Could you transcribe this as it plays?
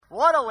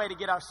What a way to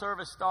get our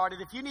service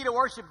started. If you need a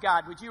worship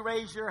guide, would you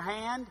raise your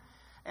hand?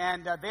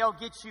 And they'll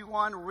get you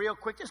one real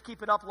quick. Just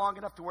keep it up long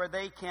enough to where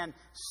they can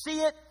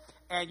see it.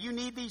 And you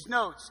need these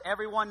notes.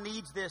 Everyone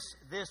needs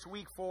this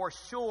week for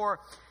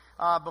sure.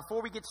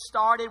 Before we get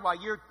started, while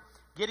you're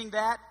getting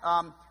that,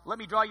 let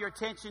me draw your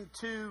attention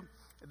to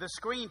the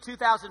screen.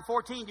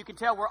 2014, you can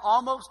tell we're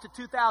almost to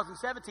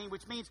 2017,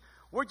 which means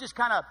we're just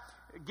kind of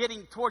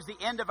getting towards the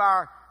end of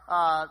our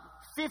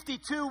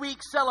 52-week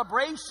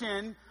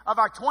celebration of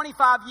our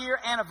 25-year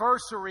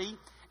anniversary.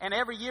 And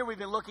every year we've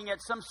been looking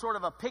at some sort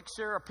of a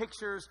picture or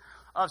pictures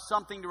of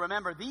something to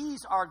remember.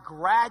 These are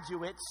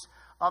graduates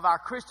of our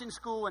Christian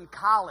school and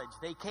college.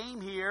 They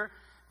came here,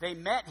 they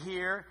met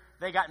here,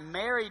 they got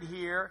married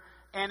here.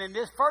 And in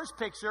this first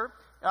picture,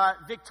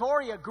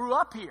 Victoria grew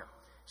up here.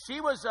 She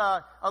was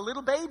a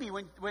little baby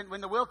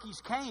when the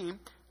Wilkies came.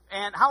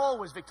 And how old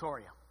was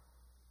Victoria?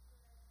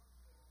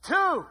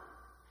 2.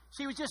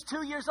 She was just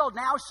 2 years old.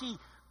 Now she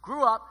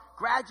grew up,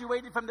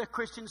 graduated from the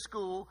Christian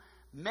school,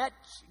 met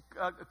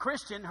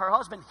Christian, her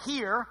husband,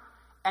 here,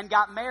 and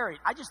got married.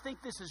 I just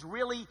think this is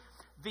really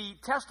the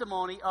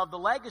testimony of the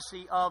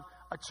legacy of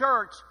a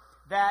church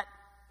that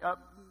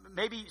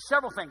maybe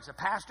several things. A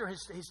pastor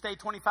has stayed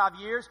 25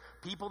 years,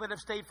 people that have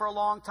stayed for a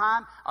long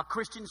time, a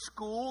Christian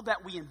school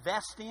that we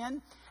invest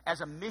in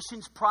as a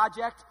missions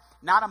project,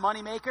 not a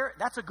moneymaker.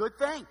 That's a good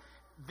thing.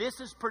 This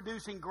is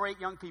producing great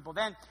young people.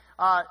 Then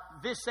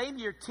this same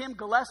year, Tim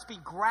Gillespie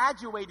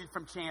graduated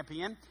from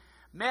Champion,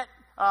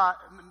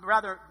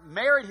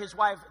 married his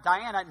wife,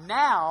 Diana.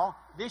 Now,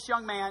 this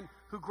young man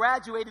who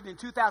graduated in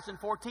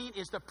 2014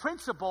 is the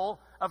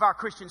principal of our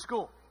Christian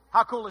school.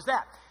 How cool is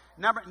that?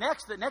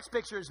 The next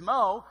picture is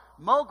Mo.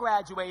 Mo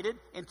graduated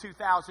in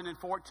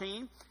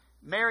 2014,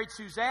 married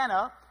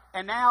Susanna,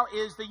 and now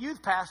is the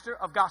youth pastor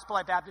of Gospel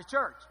Light Baptist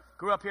Church.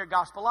 Grew up here at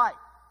Gospel Light.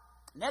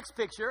 Next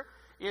picture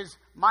is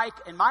Mike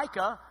and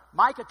Micah.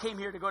 Micah came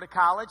here to go to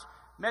college.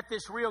 Met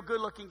this real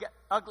good-looking,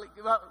 ugly,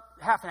 well,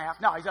 half and half.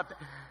 No, he's up there.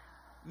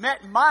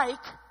 Met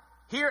Mike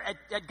here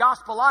at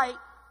Gospel Light.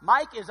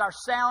 Mike is our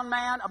sound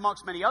man,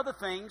 amongst many other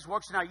things,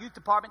 works in our youth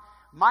department.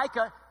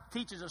 Micah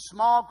teaches a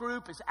small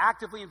group, is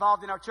actively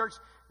involved in our church.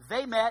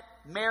 They met,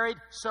 married,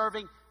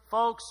 serving.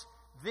 Folks,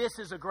 this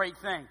is a great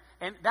thing.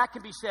 And that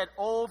can be said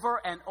over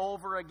and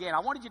over again. I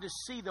wanted you to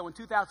see, though, in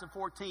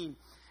 2014,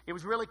 it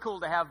was really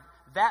cool to have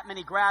that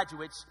many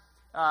graduates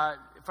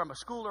from a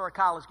school or a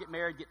college get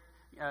married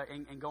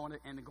and go into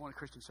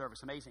Christian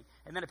service. Amazing.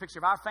 And then a picture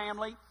of our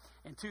family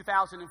in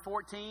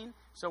 2014.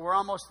 So we're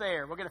almost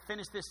there. We're going to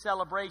finish this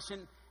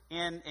celebration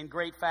in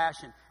great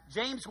fashion.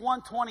 James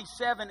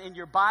 1:27 in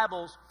your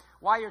Bibles.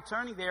 While you're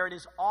turning there, it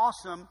is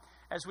awesome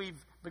as we've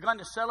begun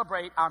to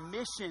celebrate our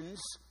missions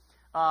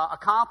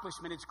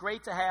accomplishment. It's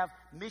great to have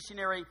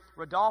missionary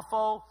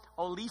Rodolfo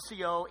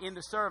Olicio in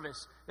the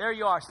service. There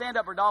you are. Stand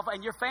up, Rodolfo,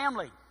 and your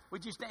family.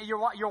 Would you stand?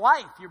 Your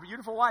wife, your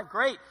beautiful wife.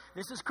 Great.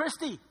 This is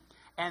Christy,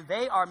 and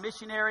they are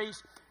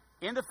missionaries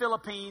in the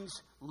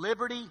Philippines,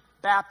 Liberty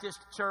Baptist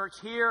Church,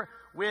 here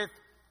with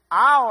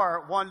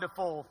our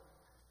wonderful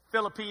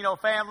Filipino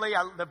family,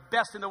 the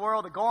best in the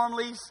world, the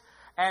Gormleys.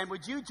 And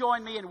would you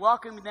join me in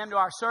welcoming them to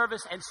our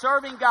service and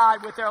serving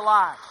God with their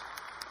lives?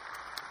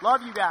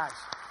 Love you guys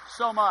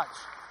so much.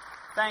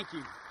 Thank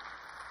you.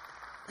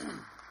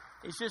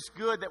 It's just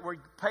good that we're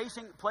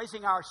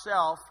placing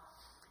ourselves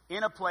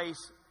in a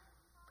place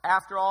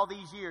after all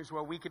these years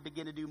where we could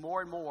begin to do more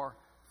and more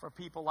for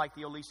people like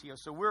the Olicios.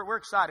 So we're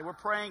excited. We're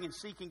praying and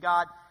seeking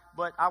God,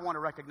 but I want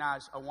to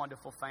recognize a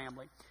wonderful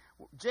family.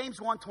 James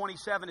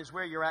 1:27 is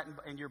where you're at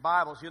in your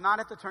Bibles. You'll not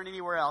have to turn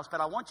anywhere else,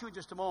 but I want you in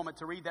just a moment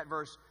to read that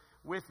verse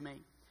with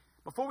me.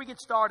 Before we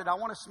get started, I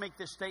want to make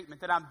this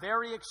statement that I'm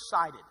very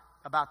excited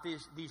about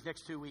these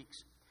next 2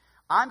 weeks.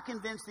 I'm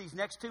convinced these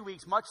next 2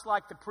 weeks, much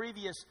like the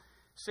previous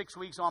 6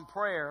 weeks on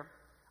prayer,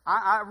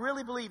 I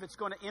really believe it's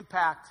going to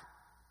impact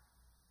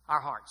our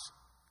hearts.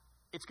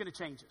 It's going to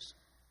change us.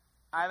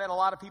 I've had a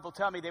lot of people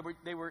tell me they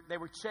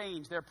were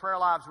changed. Their prayer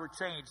lives were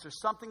changed. There's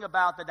something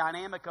about the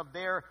dynamic of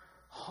their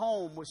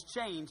home was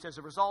changed as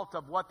a result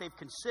of what they've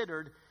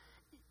considered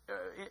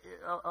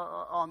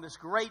on this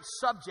great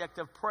subject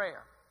of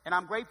prayer. And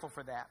I'm grateful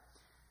for that.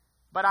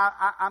 But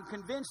I'm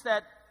convinced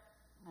that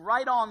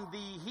right on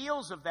the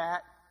heels of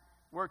that,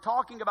 we're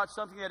talking about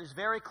something that is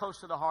very close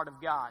to the heart of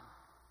God.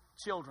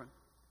 Children.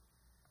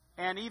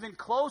 And even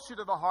closer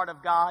to the heart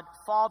of God,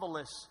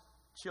 fatherless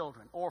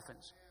children,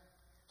 orphans.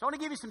 So I want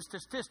to give you some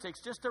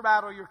statistics just to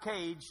rattle your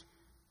cage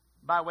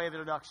by way of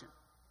introduction.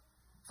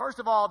 First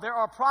of all, there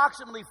are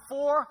approximately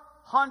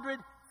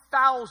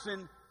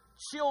 400,000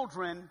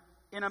 children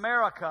in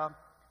America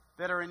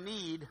that are in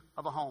need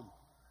of a home.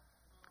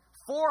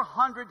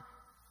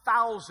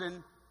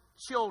 400,000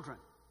 children,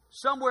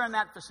 somewhere in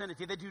that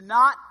vicinity, that do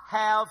not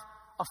have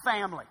a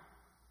family.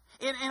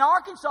 In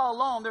Arkansas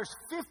alone, there's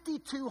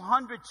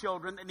 5,200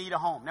 children that need a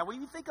home. Now, when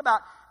you think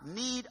about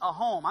need a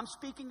home, I'm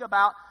speaking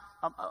about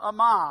a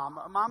mom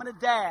and a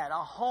dad,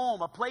 a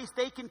home, a place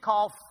they can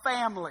call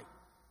family.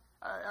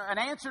 An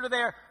answer to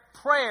their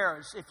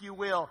prayers, if you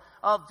will,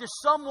 of just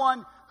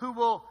someone who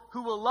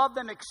will love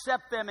them,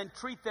 accept them, and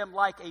treat them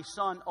like a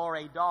son or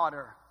a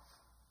daughter.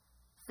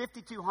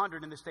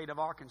 5,200 in the state of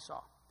Arkansas.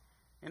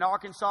 In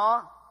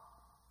Arkansas,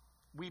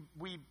 we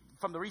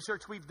from the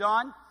research we've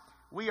done,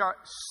 we are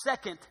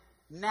second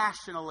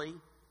nationally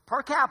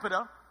per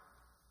capita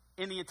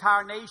in the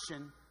entire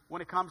nation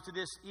when it comes to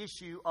this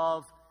issue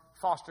of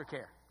foster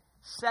care.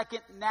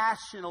 Second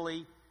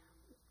nationally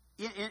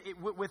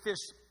with this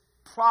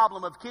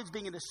problem of kids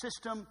being in the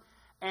system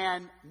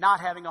and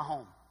not having a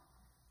home.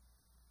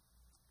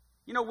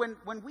 You know,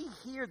 when we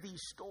hear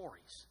these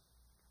stories,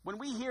 when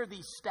we hear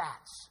these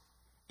stats,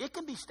 it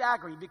can be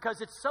staggering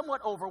because it's somewhat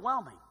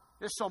overwhelming.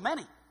 There's so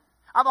many.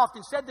 I've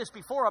often said this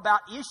before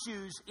about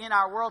issues in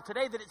our world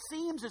today, that it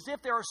seems as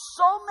if there are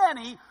so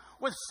many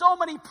with so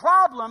many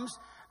problems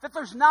that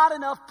there's not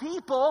enough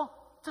people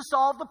to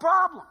solve the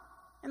problem.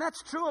 And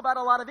that's true about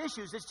a lot of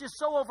issues. It's just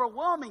so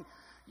overwhelming.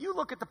 You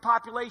look at the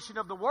population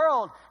of the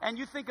world and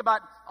you think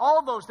about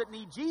all those that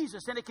need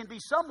Jesus, and it can be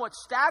somewhat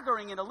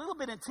staggering and a little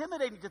bit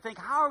intimidating to think,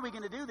 how are we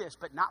going to do this?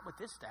 But not with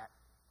this stat.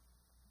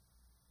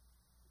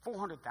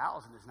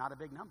 400,000 is not a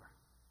big number.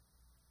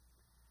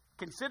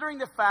 Considering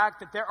the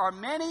fact that there are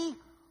many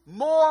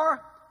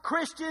more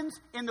Christians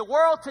in the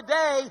world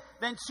today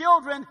than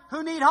children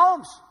who need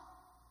homes.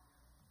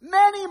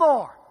 Many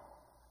more.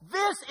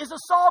 This is a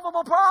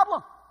solvable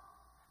problem.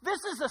 This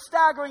is a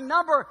staggering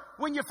number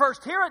when you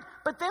first hear it,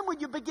 but then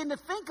when you begin to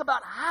think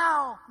about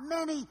how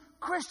many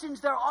Christians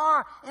there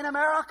are in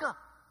America,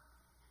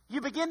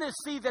 you begin to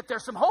see that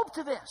there's some hope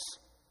to this.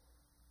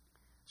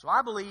 So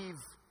I believe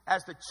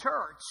as the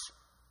church,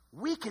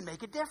 we can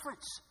make a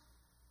difference.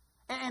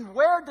 And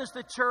where does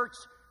the church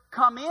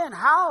come in?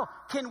 How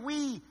can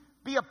we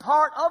be a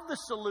part of the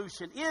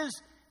solution?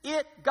 Is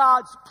it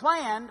God's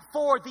plan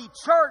for the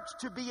church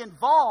to be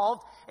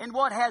involved in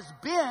what has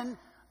been,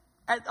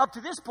 up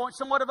to this point,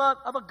 somewhat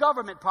of a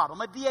government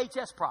problem, a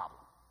DHS problem?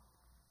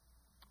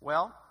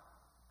 Well,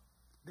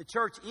 the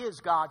church is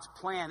God's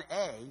plan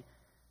A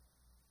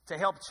to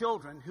help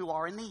children who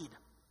are in need.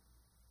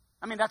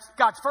 I mean, that's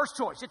God's first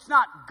choice. It's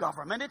not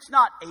government. It's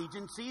not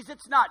agencies.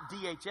 It's not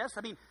DHS.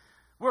 I mean,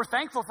 we're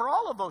thankful for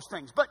all of those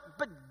things. But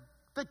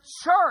the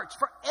church,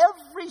 for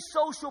every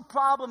social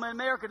problem in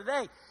America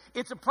today,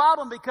 it's a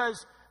problem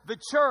because the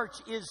church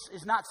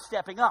is not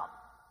stepping up.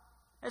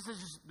 This is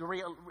just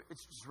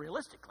it's just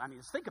realistic. I mean,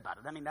 let's think about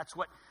it. I mean, that's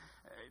what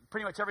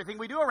pretty much everything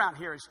we do around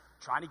here is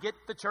trying to get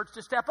the church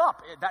to step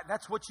up.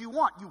 That's what you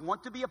want. You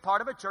want to be a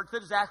part of a church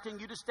that is asking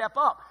you to step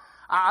up.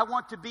 I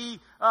want to be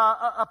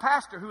a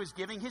pastor who is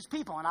giving his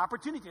people an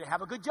opportunity to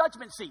have a good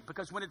judgment seat,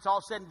 because when it's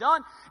all said and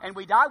done and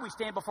we die, we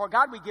stand before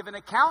God, we give an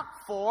account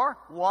for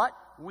what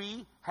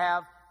we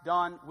have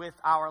done with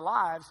our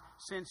lives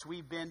since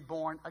we've been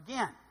born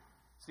again.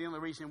 It's the only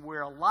reason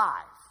we're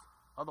alive.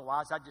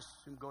 Otherwise, I'd just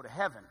assume go to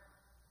heaven.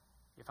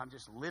 If I'm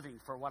just living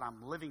for what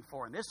I'm living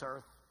for in this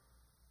earth,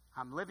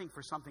 I'm living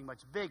for something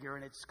much bigger,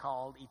 and it's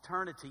called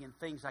eternity and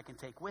things I can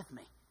take with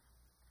me.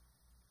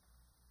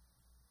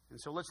 And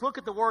so let's look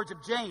at the words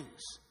of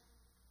James,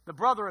 the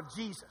brother of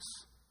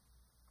Jesus.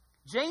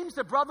 James,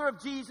 the brother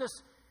of Jesus,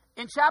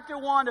 in chapter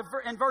 1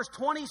 and verse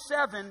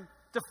 27,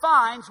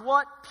 defines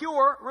what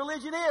pure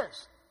religion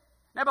is.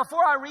 Now,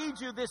 before I read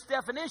you this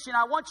definition,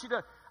 I want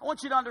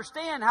you to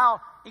understand how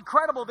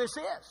incredible this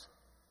is.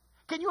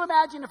 Can you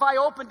imagine if I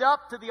opened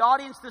up to the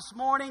audience this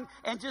morning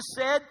and just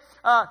said,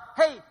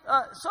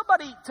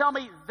 somebody tell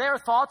me their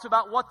thoughts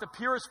about what the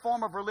purest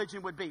form of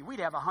religion would be? We'd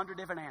have 100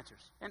 different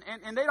answers,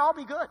 and they'd all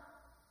be good.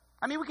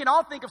 I mean, we can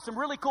all think of some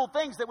really cool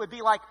things that would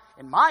be like,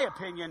 in my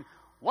opinion,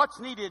 what's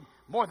needed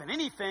more than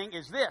anything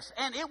is this.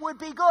 And it would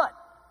be good.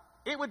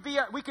 It would be,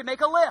 we could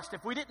make a list.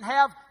 If we didn't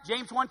have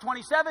James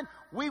 1:27,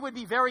 we would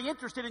be very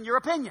interested in your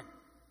opinion.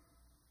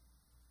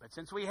 But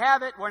since we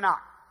have it, we're not.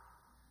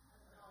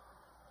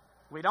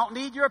 We don't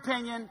need your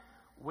opinion.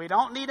 We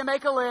don't need to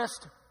make a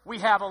list. We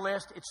have a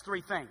list. It's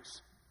 3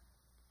 things.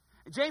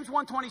 James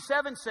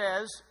 1:27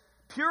 says,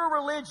 pure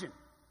religion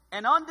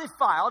and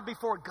undefiled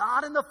before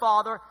God and the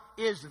Father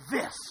is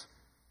this.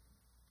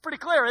 Pretty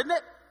clear, isn't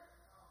it?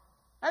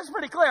 That's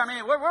pretty clear. I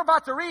mean, we're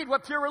about to read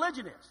what pure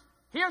religion is.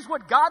 Here's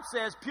what God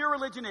says pure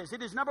religion is.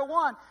 It is, number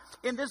 1,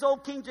 in this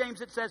old King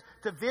James, it says,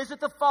 to visit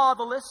the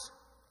fatherless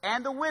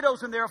and the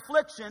widows in their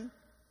affliction,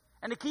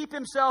 and to keep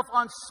himself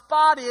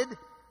unspotted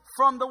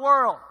from the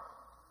world.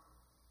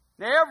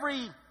 Now,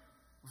 every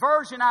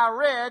version I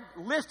read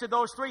listed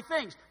those 3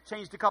 things.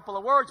 Changed a couple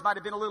of words, might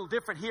have been a little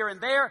different here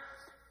and there.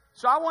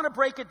 So I want to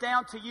break it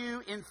down to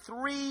you in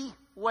 3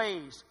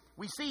 ways.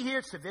 We see here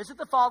it's to visit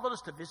the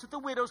fatherless, to visit the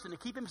widows, and to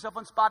keep himself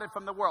unspotted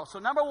from the world. So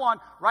number 1,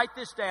 write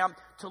this down,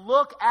 to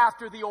look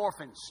after the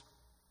orphans.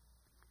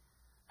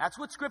 That's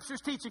what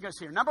Scripture's teaching us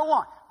here. Number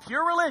 1,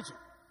 pure religion.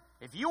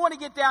 If you want to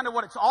get down to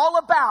what it's all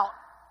about,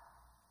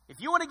 if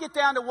you want to get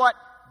down to what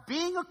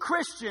being a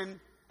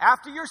Christian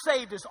after you're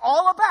saved is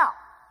all about,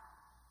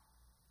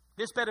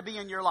 this better be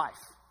in your life.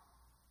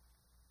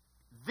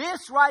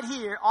 This right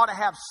here ought to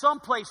have some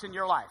place in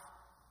your life.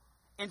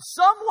 In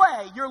some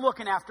way, you're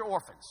looking after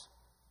orphans.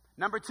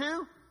 Number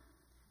 2,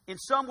 in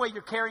some way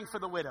you're caring for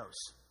the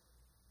widows.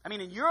 I mean,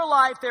 in your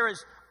life, there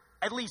is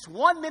at least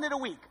 1 minute a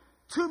week,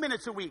 2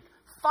 minutes a week,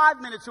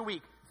 5 minutes a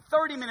week,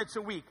 30 minutes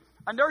a week,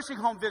 a nursing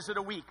home visit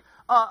a week.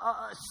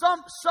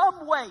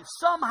 Some way,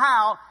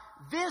 somehow,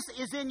 this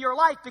is in your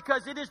life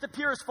because it is the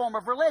purest form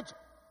of religion.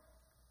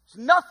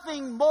 There's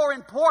nothing more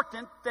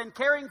important than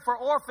caring for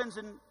orphans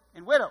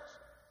and widows.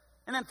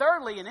 And then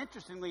thirdly, and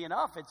interestingly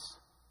enough, it's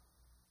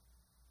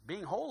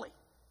being holy,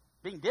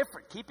 being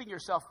different, keeping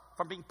yourself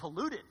from being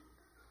polluted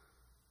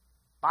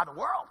by the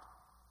world.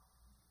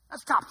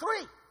 That's top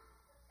three.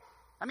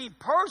 I mean,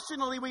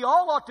 personally, we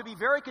all ought to be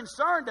very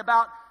concerned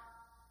about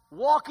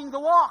walking the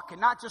walk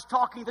and not just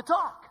talking the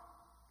talk.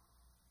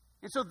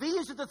 And so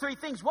these are the three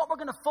things. What we're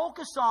going to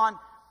focus on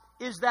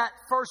is that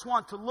first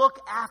one, to look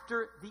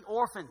after the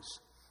orphans.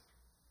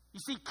 You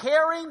see,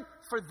 caring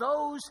for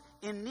those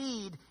in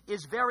need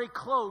is very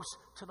close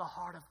to the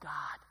heart of God.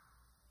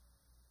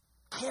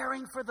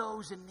 Caring for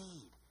those in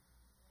need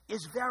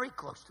is very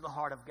close to the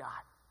heart of God.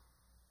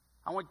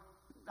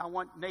 I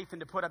want Nathan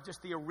to put up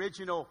just the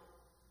original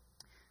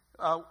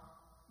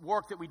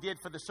work that we did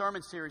for the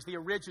sermon series, the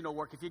original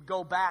work. If you'd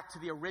go back to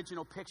the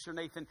original picture,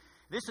 Nathan,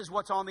 this is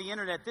what's on the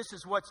internet. This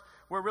is what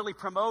we're really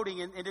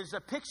promoting. And it is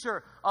a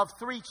picture of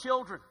 3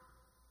 children.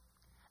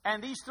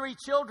 And these 3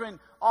 children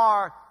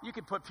are, you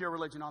can put Pure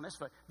Religion on this,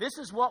 but this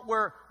is what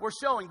we're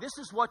showing. This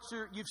is what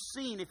you've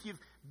seen if you've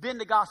been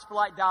to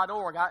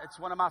gospelite.org. It's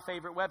one of my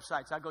favorite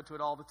websites. I go to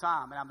it all the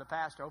time, and I'm the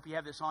pastor. I hope you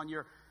have this on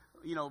your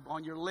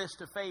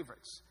list of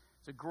favorites.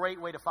 It's a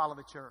great way to follow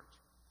the church.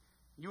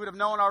 You would have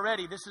known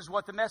already, this is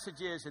what the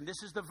message is, and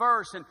this is the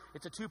verse, and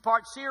it's a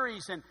 2-part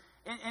series. And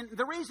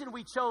the reason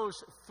we chose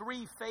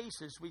 3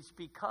 faces was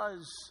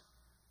because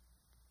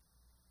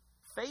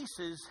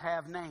faces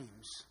have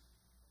names,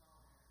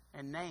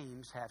 and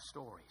names have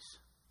stories.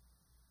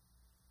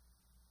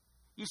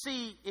 You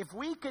see, if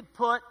we could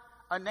put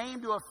a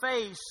name to a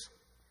face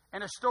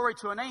and a story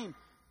to a name,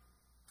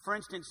 for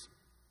instance,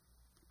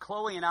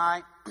 Chloe and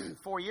I,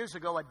 4 years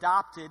ago,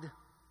 adopted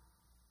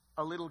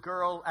a little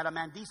girl at a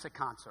Mandisa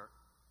concert.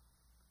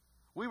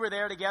 We were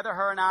there together,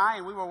 her and I,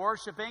 and we were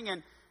worshiping,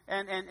 and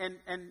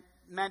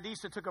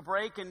Mandisa took a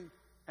break, and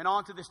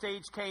onto the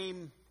stage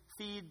came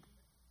Feed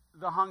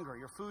the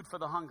Hungry, or Food for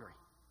the Hungry.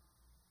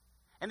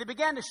 And they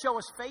began to show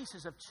us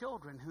faces of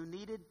children who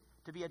needed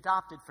to be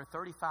adopted for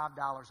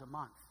 $35 a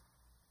month.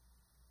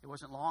 It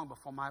wasn't long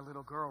before my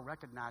little girl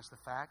recognized the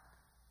fact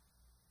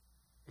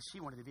that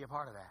she wanted to be a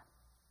part of that.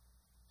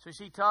 So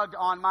she tugged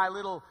on my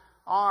little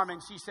arm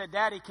and she said,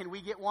 "Daddy, can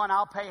we get one?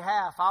 I'll pay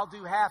half. I'll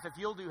do half if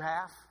you'll do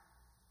half."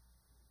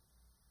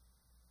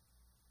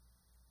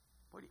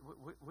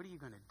 What are you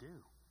going to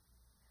do?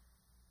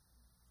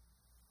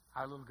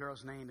 Our little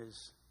girl's name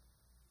is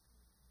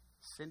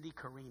Cindy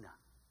Karina.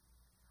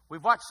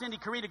 We've watched Cindy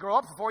Karina grow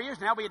up for 4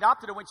 years now. We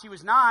adopted her when she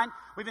was 9.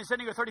 We've been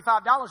sending her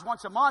 $35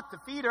 once a month to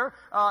feed her.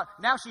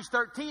 Now she's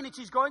 13 and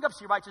she's growing up.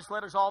 She writes us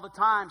letters all the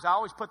time. So I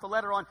always put the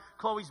letter on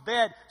Chloe's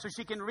bed so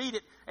she can read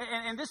it.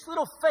 And this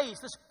little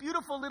face, this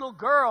beautiful little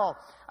girl,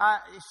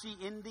 is she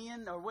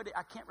Indian or what?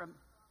 I can't remember.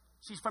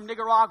 She's from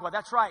Nicaragua,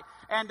 that's right.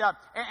 And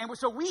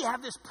so we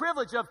have this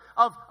privilege of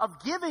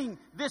giving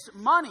this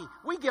money.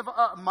 We give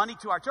money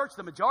to our church.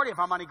 The majority of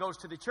our money goes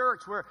to the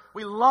church, where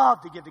we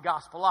love to give to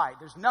Gospel Light.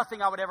 There's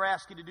nothing I would ever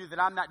ask you to do that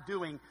I'm not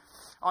doing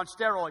on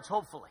steroids,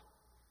 hopefully.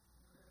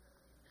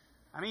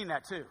 I mean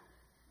that too.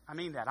 I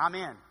mean that. I'm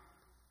in.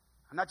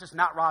 I'm not just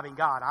not robbing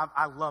God.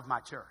 I love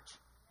my church.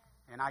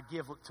 And I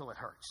give till it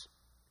hurts.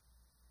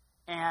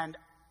 And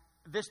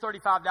this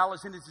 $35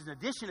 is in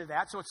addition to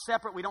that, so it's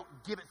separate. We don't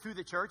give it through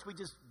the church. We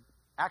just,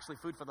 actually,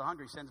 Food for the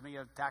Hungry sends me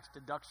a tax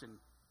deduction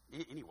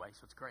anyway,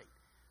 so it's great.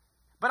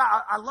 But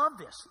I love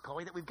this,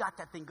 Chloe, that we've got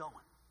that thing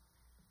going.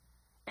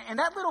 And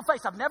that little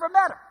face, I've never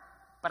met her,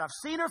 but I've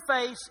seen her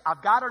face,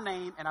 I've got her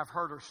name, and I've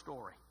heard her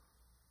story.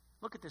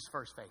 Look at this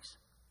first face.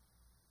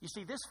 You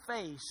see, this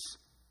face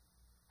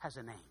has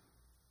a name,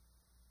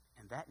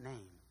 and that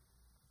name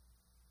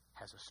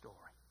has a story.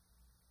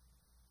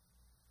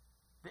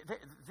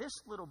 This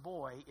little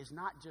boy is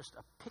not just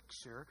a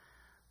picture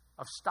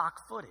of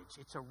stock footage.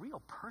 It's a real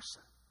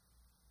person.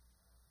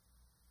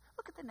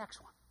 Look at the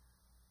next one.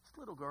 This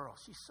little girl,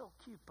 she's so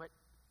cute, but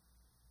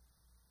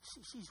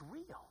she's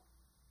real.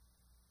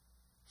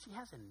 She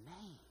has a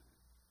name.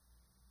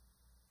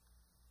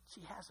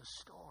 She has a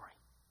story.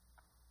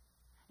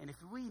 And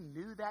if we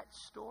knew that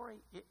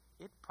story,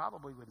 it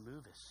probably would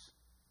move us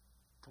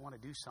to want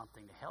to do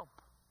something to help.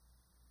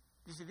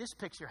 You see, this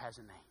picture has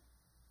a name.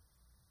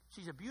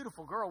 She's a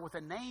beautiful girl with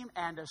a name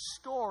and a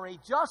story,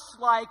 just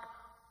like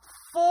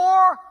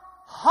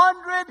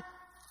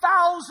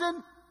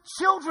 400,000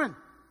 children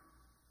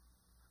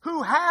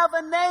who have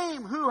a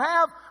name, who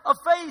have a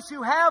face,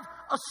 who have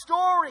a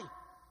story.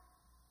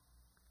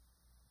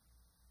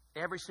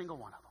 Every single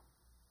one of them.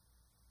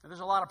 Now, there's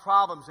a lot of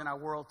problems in our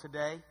world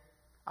today.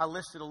 I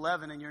listed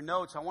 11 in your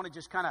notes. I want to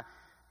just kind of,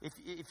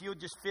 if you would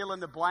just fill in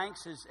the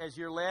blanks as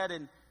you're led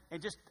and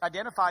just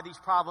identify these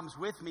problems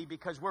with me,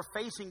 because we're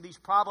facing these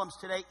problems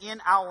today in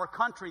our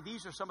country.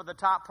 These are some of the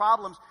top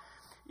problems.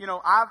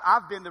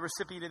 I've been the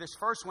recipient of this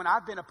first one.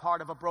 I've been a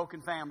part of a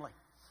broken family.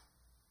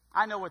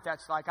 I know what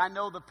that's like. I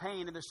know the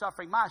pain and the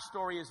suffering. My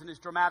story isn't as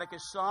dramatic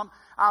as some.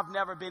 I've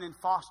never been in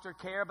foster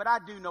care, but I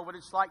do know what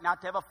it's like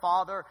not to have a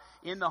father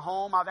in the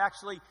home. I've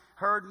actually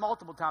heard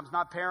multiple times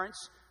my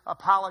parents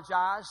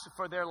apologize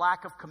for their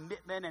lack of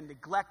commitment and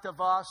neglect of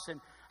us, and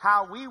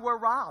how we were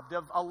robbed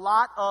of a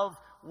lot of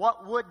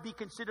what would be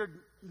considered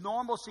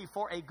normalcy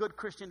for a good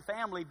Christian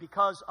family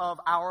because of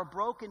our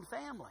broken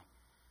family.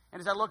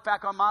 And as I look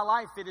back on my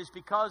life, it is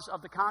because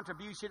of the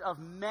contribution of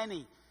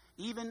many,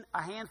 even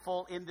a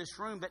handful in this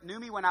room, that knew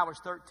me when I was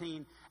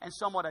 13 and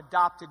somewhat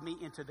adopted me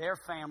into their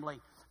family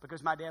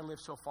because my dad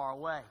lived so far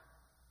away.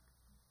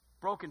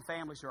 Broken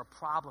families are a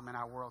problem in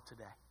our world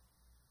today.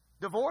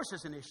 Divorce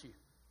is an issue.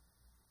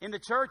 In the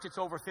church, it's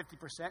over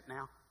 50%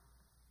 now.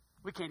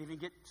 We can't even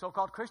get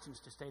so-called Christians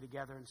to stay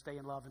together and stay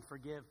in love and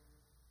forgive.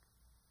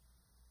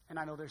 And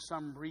I know there's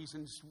some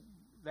reasons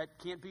that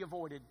can't be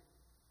avoided.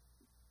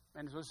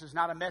 And this is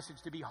not a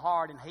message to be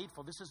hard and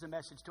hateful. This is a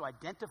message to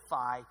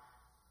identify,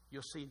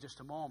 you'll see in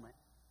just a moment,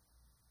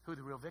 who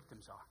the real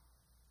victims are.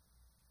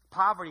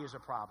 Poverty is a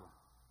problem.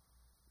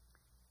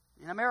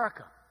 In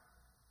America,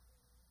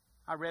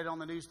 I read on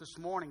the news this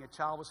morning, a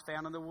child was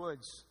found in the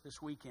woods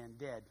this weekend,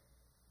 dead.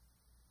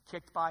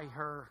 Kicked by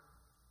her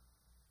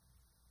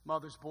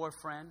mother's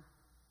boyfriend.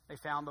 They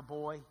found the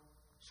boy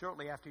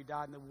shortly after he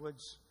died in the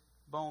woods,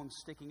 bones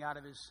sticking out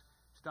of his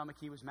stomach.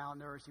 He was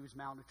malnourished. He was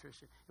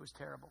malnutrition. It was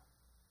terrible.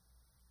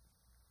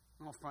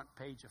 On the front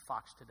page of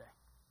Fox today.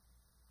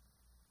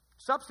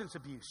 Substance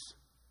abuse.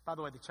 By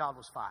the way, the child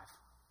was 5.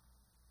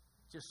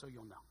 Just so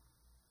you'll know.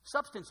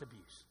 Substance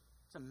abuse.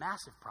 It's a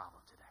massive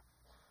problem today.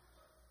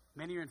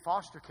 Many are in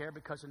foster care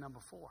because of number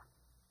 4.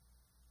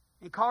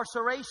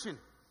 Incarceration.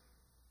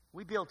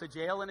 We built a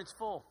jail and it's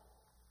full.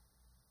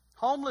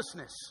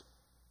 Homelessness.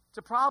 It's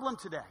a problem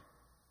today.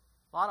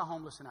 A lot of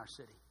homeless in our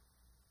city.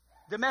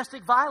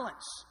 Domestic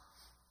violence.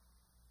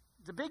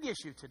 It's a big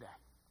issue today.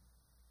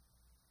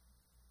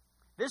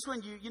 This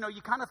one,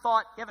 you kind of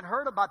thought, you haven't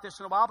heard about this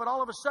in a while, but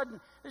all of a sudden,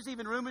 there's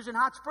even rumors in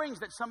Hot Springs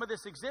that some of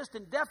this exists,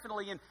 and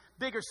definitely in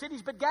bigger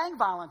cities, but gang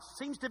violence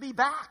seems to be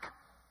back.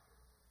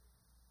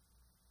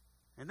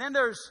 And then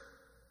there's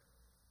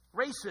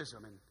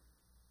racism and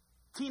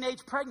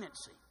teenage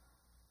pregnancy.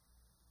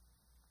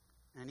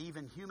 And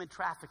even human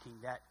trafficking,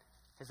 that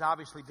has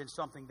obviously been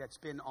something that's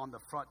been on the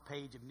front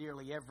page of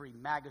nearly every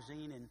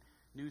magazine and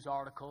news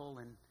article.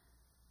 And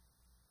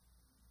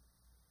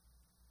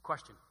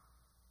question,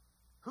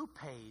 who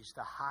pays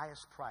the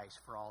highest price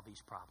for all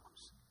these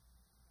problems?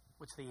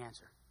 What's the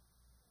answer?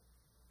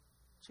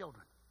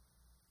 Children.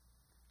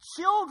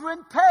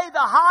 Children pay the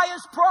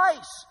highest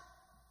price.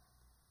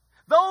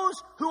 Those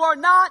who are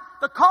not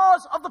the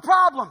cause of the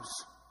problems.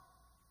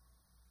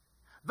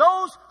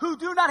 Those who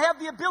do not have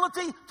the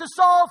ability to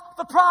solve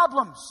the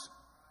problems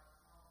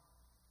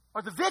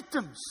are the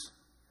victims,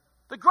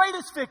 the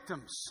greatest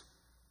victims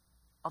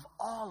of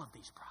all of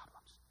these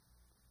problems.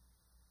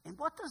 And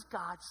what does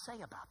God say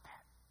about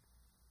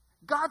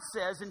that? God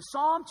says in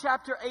Psalm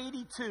chapter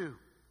 82,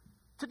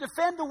 to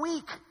defend the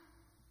weak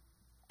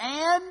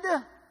and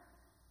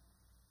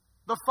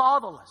the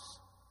fatherless,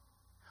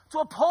 to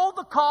uphold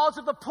the cause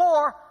of the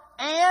poor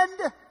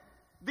and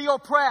the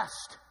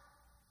oppressed.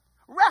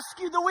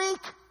 Rescue the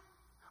weak,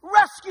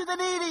 rescue the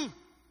needy,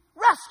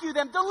 rescue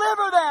them,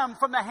 deliver them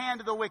from the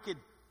hand of the wicked.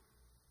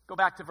 Go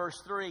back to verse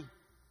 3.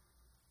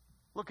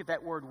 Look at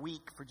that word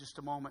weak for just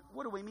a moment.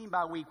 What do we mean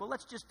by weak? Well,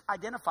 let's just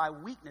identify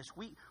weakness.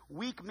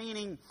 Weak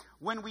meaning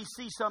when we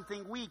see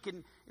something weak,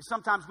 and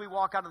sometimes we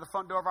walk out of the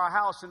front door of our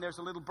house and there's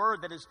a little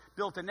bird that has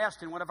built a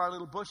nest in one of our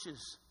little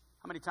bushes.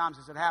 How many times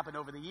has it happened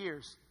over the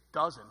years?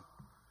 Dozen.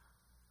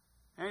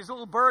 And there's a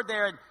little bird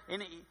there,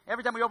 and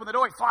every time we open the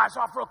door, he flies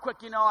off real quick,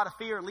 out of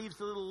fear, and leaves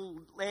the little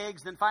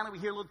eggs. Then finally we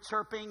hear a little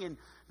chirping, and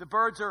the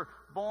birds are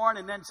born,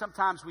 and then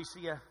sometimes we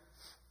see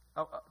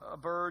a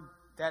bird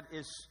that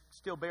is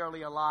still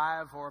barely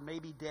alive or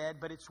maybe dead,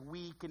 but it's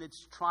weak, and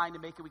it's trying to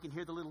make it. We can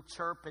hear the little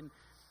chirp, and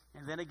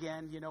then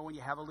again, when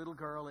you have a little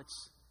girl,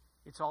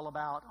 it's all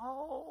about,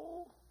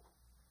 oh,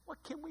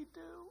 what can we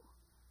do?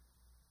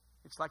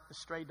 It's like the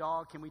stray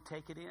dog. Can we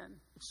take it in?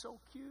 It's so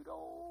cute.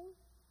 Oh.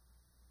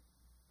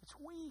 It's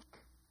weak.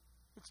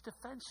 It's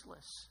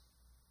defenseless.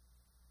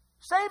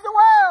 Save the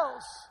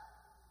whales.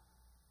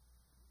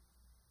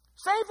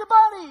 Save the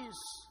bunnies.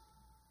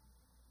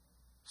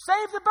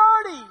 Save the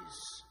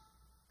birdies.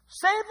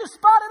 Save the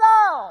spotted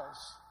owls.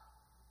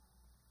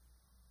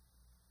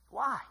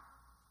 Why?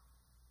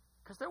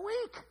 Because they're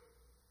weak.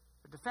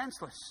 They're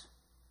defenseless.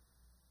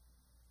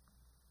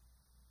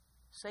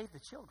 Save the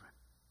children.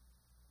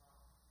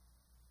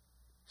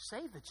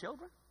 Save the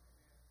children.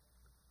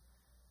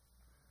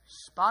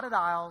 Spotted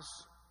owls,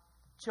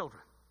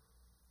 children.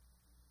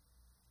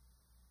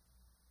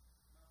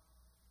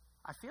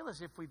 I feel as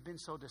if we've been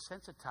so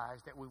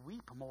desensitized that we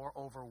weep more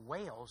over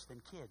whales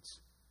than kids.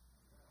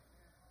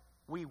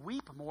 We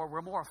weep more,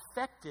 we're more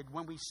affected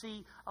when we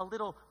see a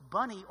little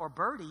bunny or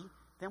birdie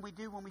than we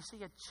do when we see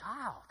a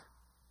child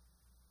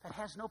that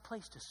has no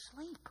place to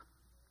sleep.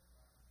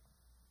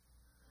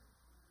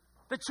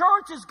 The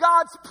church is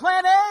God's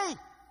plan A.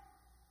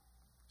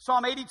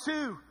 Psalm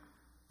 82,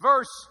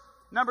 verse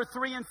number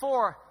 3 and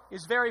 4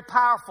 is very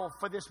powerful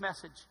for this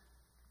message.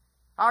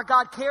 Our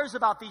God cares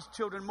about these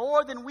children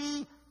more than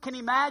we can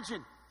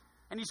imagine.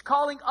 And He's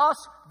calling us,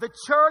 the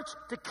church,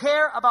 to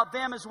care about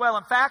them as well.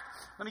 In fact,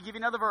 let me give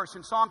you another verse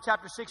in Psalm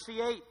chapter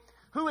 68.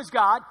 Who is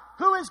God?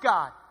 Who is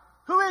God?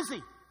 Who is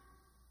He?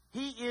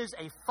 He is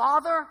a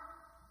father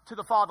to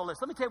the fatherless.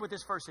 Let me tell you what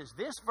this verse is.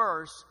 This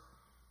verse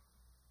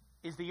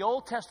is the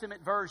Old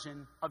Testament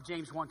version of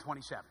James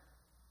 1:27.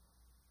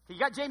 You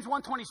got James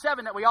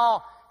 1:27 that we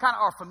all kind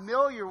of are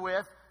familiar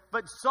with,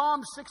 but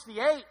Psalm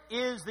 68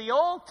 is the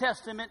Old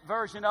Testament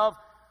version of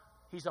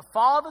He's a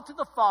father to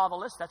the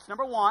fatherless. That's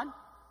number one.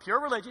 Pure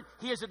religion.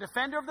 He is a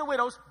defender of the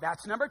widows.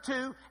 That's number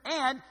two.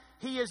 And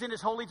He is in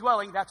His holy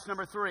dwelling. That's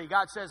number three.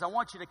 God says, I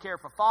want you to care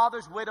for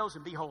fathers, widows,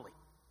 and be holy.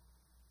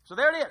 So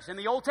there it is in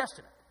the Old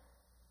Testament.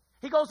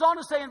 He goes on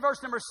to say in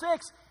verse number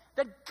 6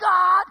 that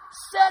God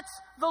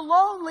sets the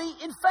lonely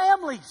in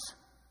families.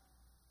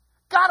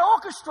 God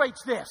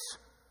orchestrates this.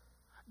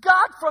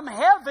 God from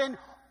heaven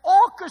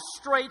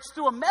orchestrates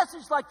through a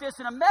message like this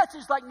and a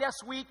message like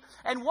next week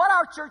and what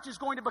our church is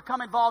going to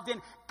become involved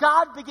in.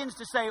 God begins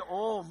to say,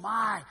 oh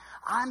my,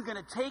 I'm going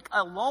to take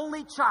a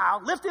lonely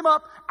child, lift him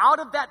up out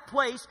of that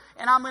place,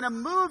 and I'm going to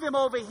move him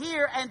over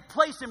here and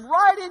place him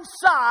right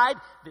inside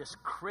this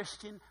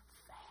Christian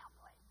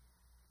family.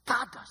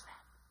 God does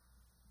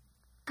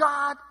that.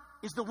 God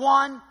is the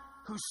one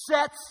who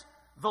sets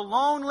the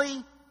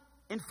lonely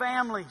in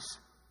families.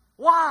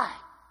 Why?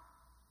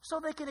 So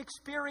they can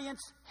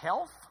experience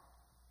health,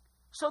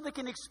 so they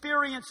can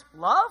experience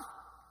love,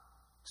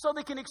 so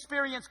they can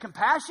experience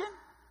compassion,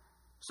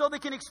 so they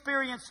can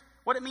experience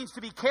what it means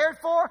to be cared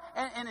for,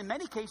 and in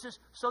many cases,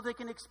 so they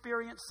can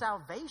experience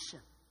salvation.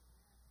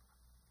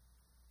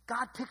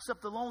 God picks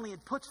up the lonely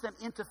and puts them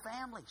into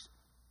families.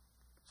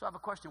 So I have a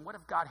question. What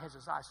if God has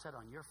His eyes set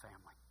on your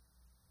family?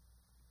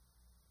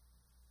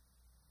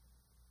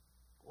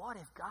 What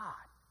if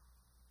God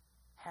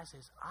has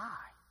His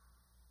eye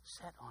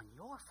set on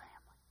your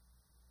family?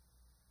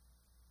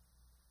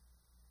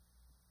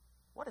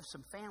 What if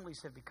some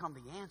families have become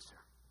the answer,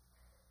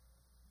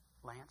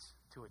 Lance,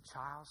 to a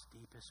child's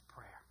deepest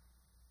prayer?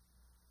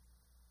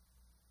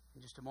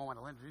 In just a moment,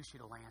 I'll introduce you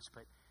to Lance,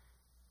 but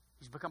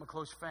he's become a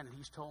close friend, and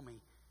he's told me,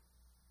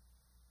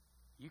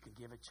 you can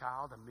give a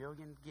child 1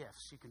 million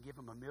gifts. You can give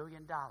him $1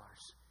 million.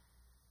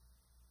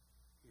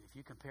 If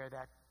you compare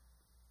that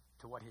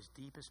to what his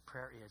deepest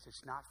prayer is,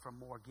 it's not for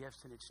more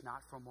gifts and it's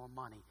not for more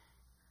money.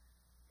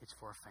 It's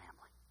for a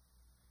family.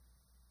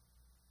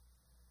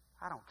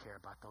 I don't care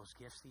about those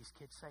gifts these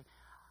kids say.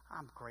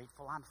 I'm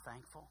grateful. I'm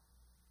thankful.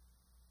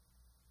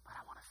 But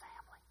I want a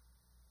family.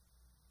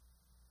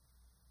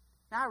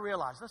 Now I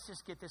realize, let's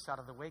just get this out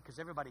of the way because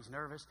everybody's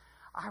nervous.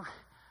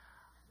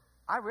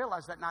 I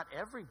realize that not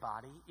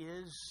everybody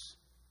is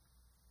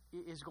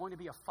going to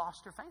be a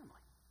foster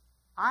family.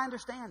 I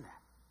understand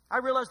that. I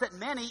realize that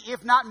many,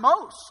 if not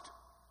most,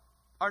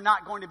 are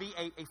not going to be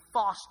a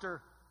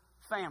foster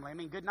family. I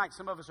mean, good night.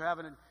 Some of us are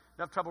having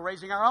enough trouble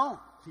raising our own,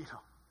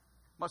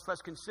 much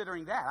less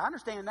considering that. I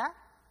understand that.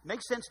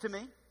 Makes sense to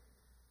me.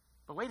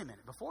 But wait a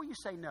minute. Before you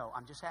say no,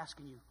 I'm just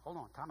asking you, hold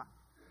on, time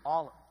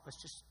out.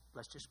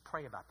 Let's just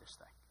pray about this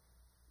thing.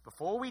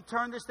 Before we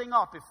turn this thing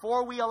off,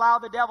 before we allow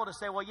the devil to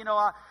say, well,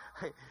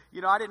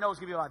 I didn't know it was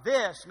going to be like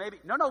this. Maybe.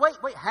 No,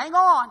 wait, hang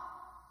on.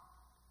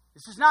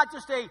 This is not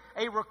just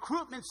a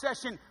recruitment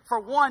session for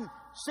one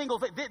single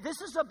thing.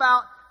 This is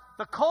about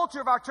the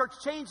culture of our church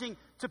changing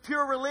to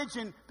pure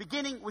religion,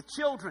 beginning with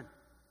children.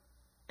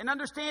 And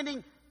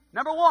understanding,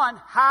 number one,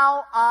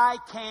 how I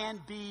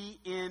can be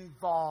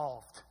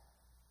involved.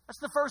 That's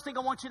the first thing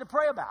I want you to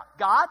pray about.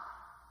 God,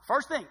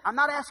 first thing, I'm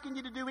not asking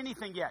you to do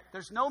anything yet.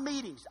 There's no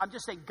meetings. I'm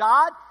just saying,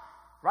 God,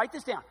 write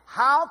this down.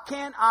 How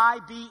can I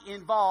be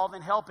involved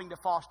in helping to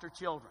foster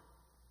children?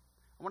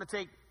 I want to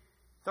take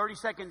 30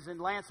 seconds,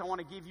 and Lance, I want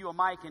to give you a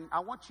mic, and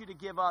I want you to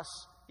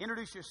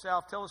introduce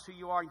yourself, tell us who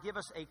you are, and give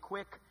us a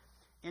quick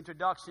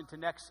introduction to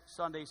next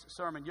Sunday's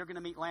sermon. You're going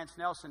to meet Lance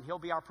Nelson. He'll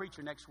be our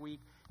preacher next week.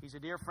 He's a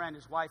dear friend.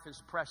 His wife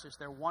is precious.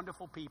 They're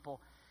wonderful people,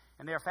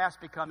 and they are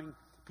fast becoming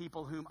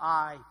people whom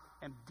I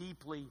am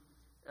deeply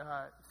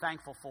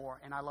thankful for,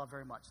 and I love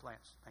very much.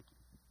 Lance, thank you.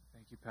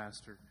 Thank you,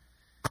 Pastor.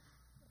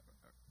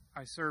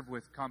 I serve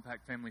with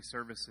Compact Family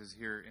Services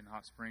here in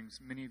Hot Springs.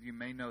 Many of you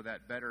may know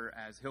that better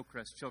as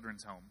Hillcrest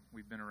Children's Home.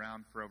 We've been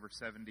around for over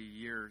 70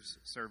 years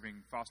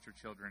serving foster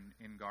children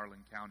in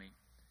Garland County.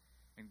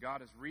 And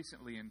God has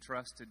recently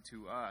entrusted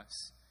to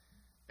us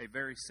a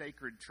very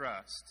sacred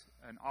trust,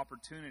 an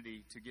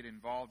opportunity to get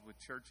involved with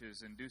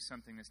churches and do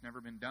something that's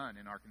never been done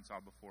in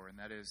Arkansas before, and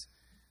that is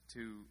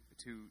to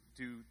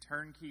do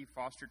turnkey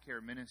foster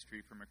care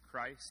ministry from a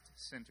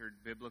Christ-centered,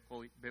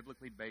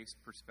 biblically based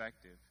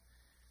perspective.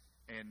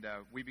 And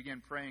we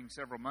began praying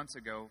several months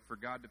ago for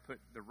God to put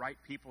the right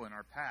people in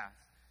our path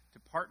to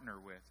partner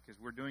with,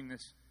 because we're doing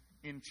this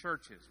in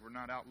churches. We're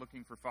not out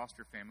looking for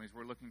foster families.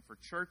 We're looking for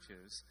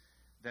churches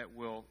that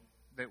will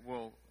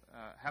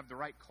have the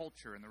right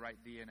culture and the right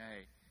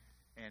DNA.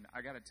 And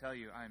I got to tell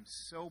you, I am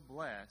so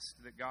blessed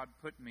that God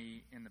put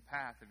me in the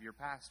path of your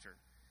pastor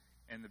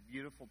and the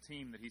beautiful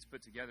team that he's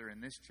put together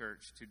in this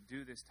church to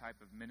do this type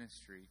of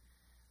ministry.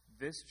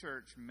 This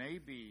church may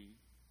be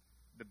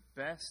the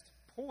best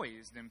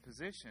poised and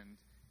positioned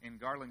in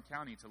Garland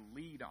County to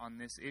lead on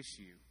this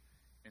issue.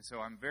 And so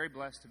I'm very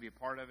blessed to be a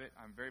part of it.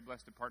 I'm very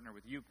blessed to partner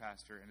with you,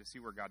 Pastor, and to see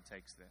where God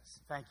takes this.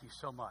 Thank you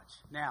so much.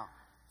 Now,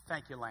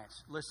 thank you,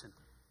 Lance. Listen,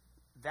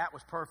 that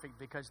was perfect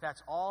because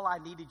that's all I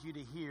needed you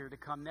to hear to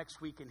come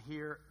next week and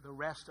hear the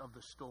rest of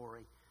the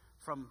story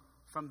from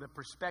the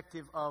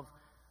perspective of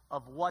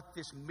what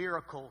this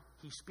miracle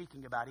he's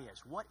speaking about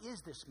is. What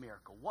is this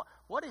miracle?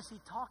 What is he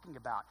talking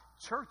about?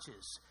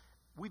 Churches,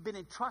 we've been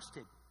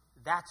entrusted.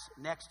 That's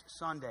next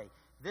Sunday.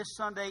 This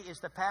Sunday is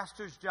the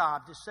pastor's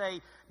job to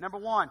say, number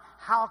one,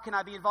 how can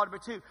I be involved?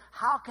 Number two,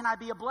 how can I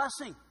be a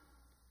blessing?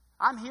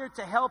 I'm here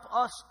to help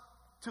us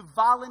to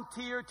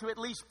volunteer to at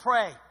least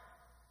pray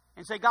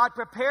and say, God,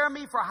 prepare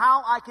me for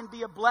how I can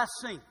be a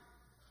blessing.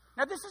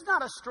 Now, this is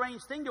not a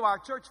strange thing to our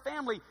church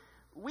family.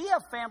 We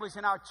have families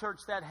in our church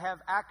that have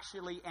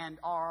actually and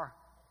are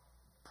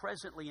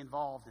presently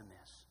involved in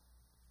this.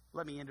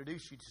 Let me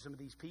introduce you to some of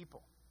these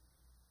people.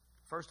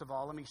 First of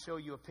all, let me show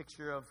you a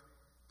picture of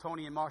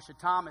Tony and Marcia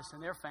Thomas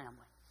and their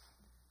family.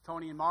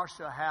 Tony and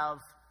Marcia have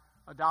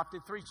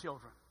adopted 3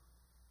 children.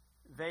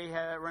 They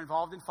were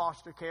involved in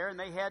foster care, and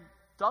they had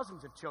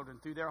dozens of children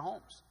through their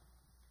homes.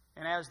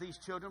 And as these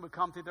children would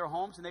come through their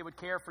homes and they would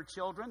care for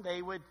children,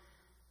 they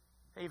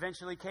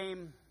eventually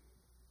came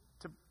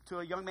to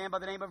a young man by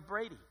the name of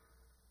Brady.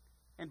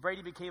 And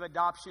Brady became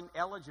adoption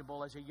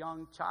eligible as a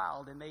young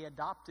child, and they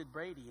adopted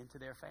Brady into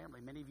their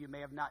family. Many of you may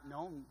have not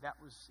known that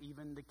was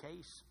even the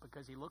case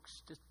because he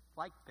looks just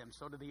like them.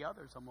 So do the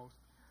others almost.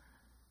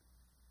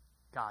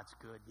 God's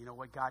good. You know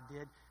what God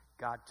did?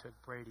 God took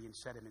Brady and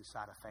set him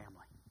inside a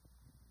family.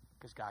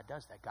 Because God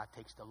does that. God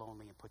takes the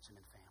lonely and puts them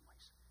in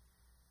families.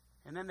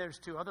 And then there's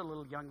 2 other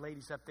little young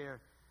ladies up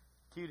there,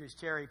 cute as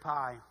cherry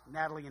pie,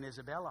 Natalie and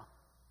Isabella.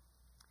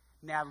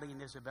 Natalie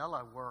and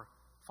Isabella were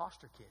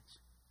foster kids,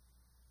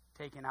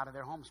 taken out of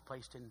their homes,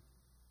 placed in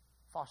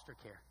foster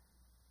care,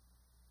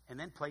 and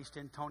then placed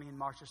in Tony and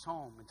Marcia's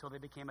home until they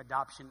became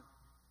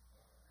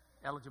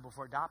eligible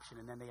for adoption,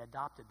 and then they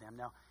adopted them.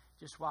 Now,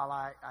 just while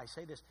I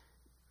say this,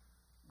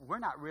 we're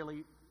not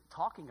really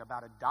talking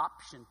about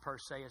adoption per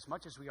se as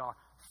much as we are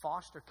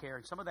foster care,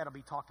 and some of that will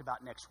be talked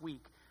about next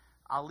week.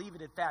 I'll leave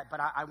it at that, but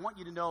I want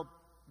you to know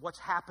what's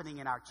happening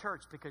in our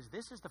church because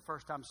this is the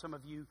first time some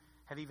of you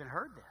have even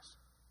heard this.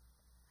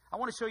 I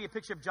want to show you a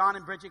picture of John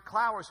and Bridget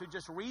Clowers, who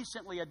just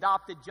recently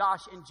adopted Josh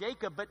and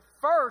Jacob, but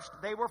first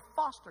they were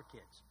foster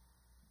kids.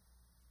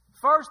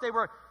 First they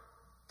were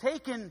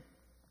taken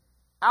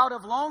out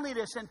of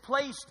loneliness and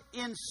placed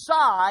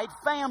inside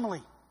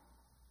family.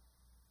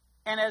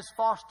 And as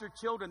foster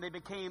children, they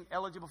became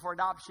eligible for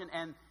adoption,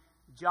 and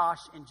Josh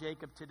and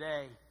Jacob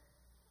today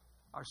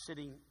are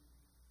sitting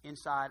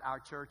inside our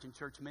church and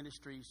church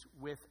ministries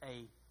with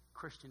a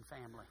Christian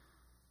family.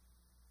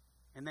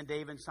 And then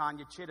Dave and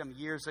Sonia Chittum,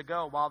 years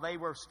ago, while they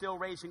were still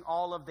raising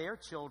all of their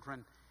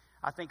children,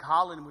 I think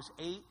Holland was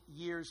 8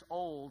 years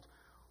old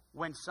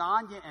when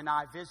Sonia and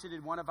I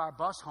visited one of our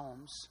bus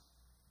homes,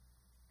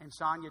 and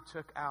Sonia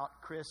took out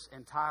Chris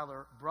and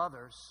Tyler,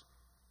 brothers,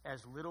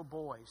 as little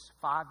boys,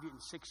 5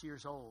 and 6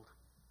 years old,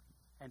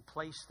 and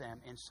placed them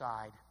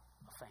inside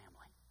a family.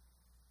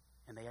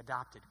 And they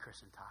adopted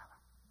Chris and Tyler.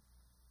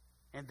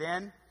 And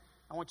then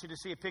I want you to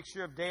see a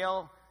picture of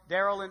Daryl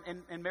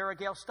and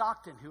Marigale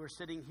Stockton, who are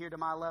sitting here to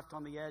my left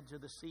on the edge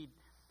of the seat.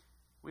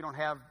 We don't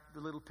have the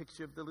little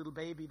picture of the little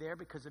baby there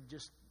because of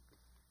just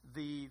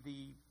the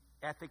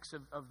ethics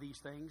of these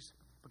things,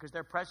 because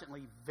they're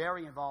presently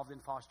very involved in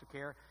foster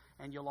care,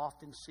 and you'll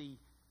often see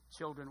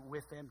children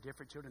with them,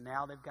 different children.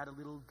 Now they've got a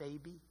little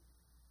baby,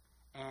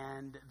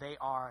 and they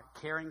are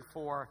caring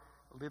for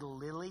little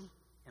Lily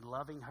and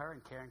loving her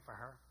and caring for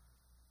her.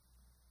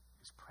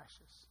 It's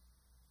precious.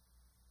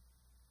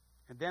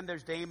 And then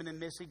there's Damon and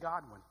Missy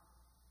Godwin.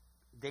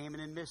 Damon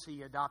and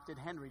Missy adopted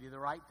Henry to the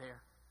right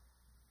there.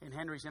 And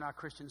Henry's in our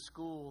Christian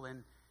school,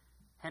 and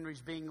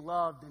Henry's being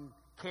loved and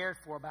cared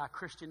for by a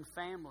Christian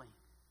family,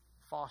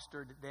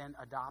 fostered, then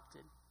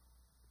adopted.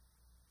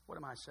 What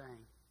am I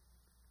saying?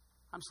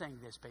 I'm saying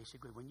this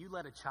basically. When you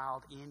let a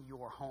child in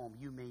your home,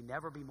 you may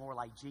never be more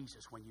like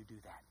Jesus when you do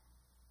that.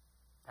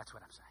 That's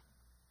what I'm saying.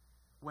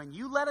 When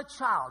you let a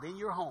child in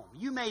your home,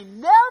 you may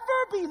never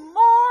be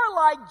more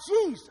like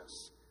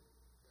Jesus.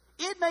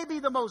 It may be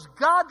the most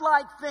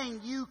godlike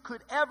thing you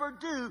could ever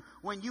do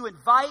when you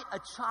invite a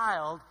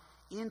child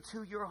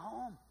into your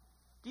home.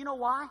 Do you know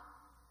why?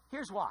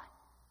 Here's why.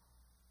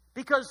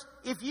 Because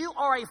if you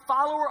are a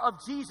follower of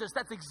Jesus,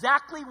 that's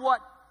exactly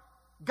what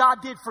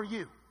God did for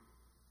you.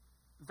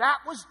 That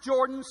was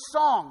Jordan's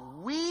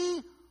song.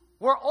 We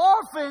were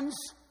orphans,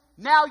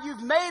 now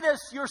you've made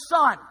us your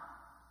son.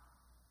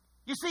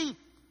 You see,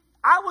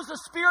 I was a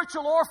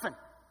spiritual orphan,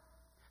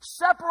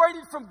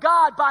 separated from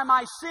God by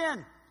my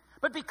sin.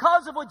 But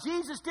because of what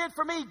Jesus did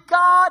for me,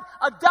 God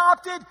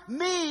adopted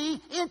me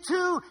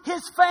into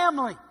His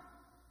family.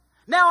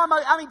 Now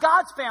I'm in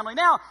God's family.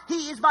 Now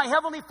He is my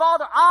Heavenly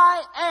Father.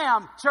 I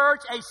am,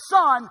 church, a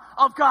son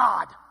of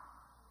God.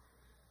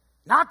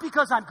 Not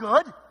because I'm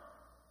good.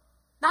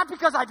 Not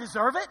because I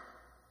deserve it.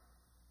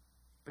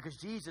 Because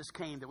Jesus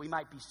came that we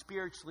might be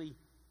spiritually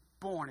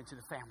born into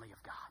the family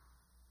of God.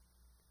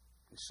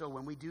 And so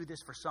when we do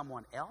this for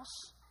someone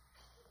else,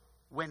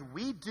 when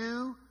we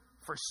do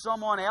for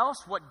someone else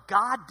what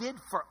God did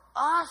for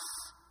us,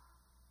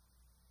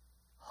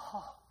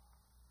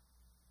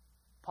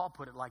 Paul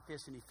put it like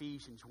this in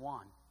Ephesians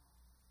 1.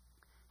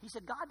 He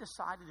said, God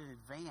decided in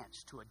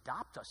advance to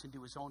adopt us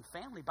into His own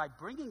family by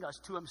bringing us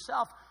to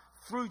Himself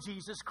through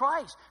Jesus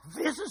Christ.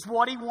 This is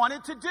what He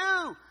wanted to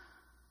do.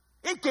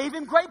 It gave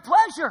Him great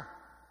pleasure.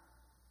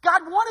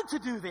 God wanted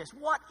to do this.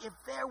 What if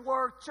there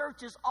were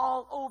churches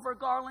all over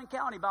Garland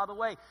County? By the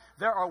way,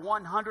 there are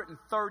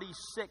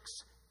 136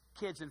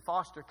 kids in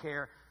foster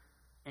care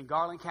in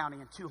Garland County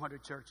and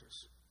 200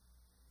 churches.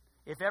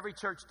 If every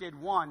church did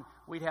one,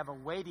 we'd have a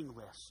waiting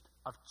list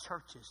of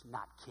churches,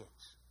 not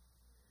kids.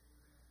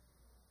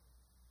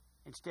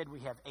 Instead, we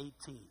have 18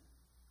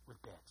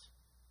 with beds.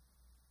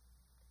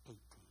 18.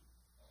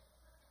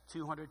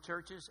 200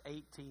 churches,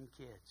 18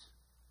 kids.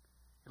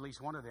 At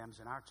least one of them's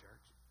in our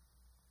church.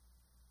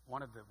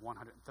 One of the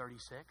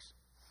 136.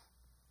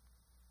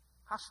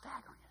 How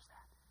staggering is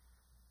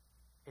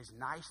that? As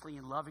nicely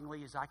and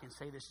lovingly as I can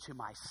say this to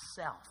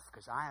myself,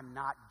 because I am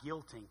not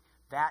guilting,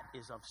 that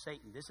is of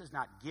Satan. This is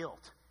not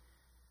guilt.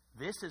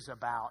 This is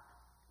about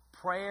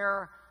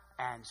prayer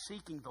and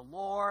seeking the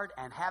Lord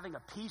and having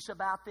a peace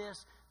about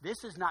this.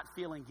 This is not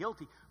feeling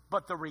guilty.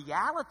 But the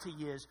reality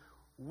is,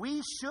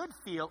 we should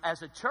feel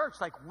as a church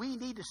like we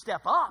need to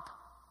step up.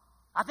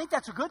 I think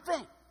that's a good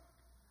thing.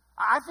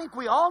 I think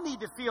we all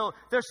need to feel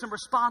there's some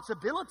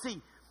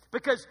responsibility,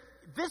 because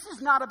this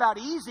is not about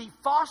easy.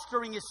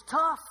 Fostering is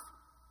tough.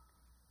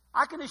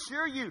 I can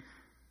assure you,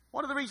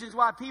 one of the reasons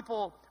why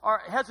people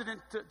are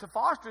hesitant to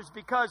foster is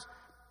because,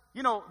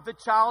 you know, the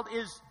child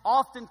is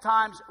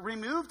oftentimes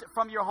removed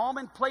from your home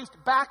and placed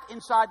back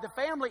inside the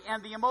family,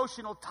 and the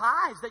emotional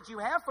ties that you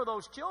have for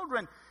those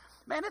children,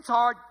 man, it's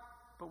hard.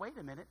 But wait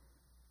a minute.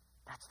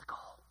 That's the goal.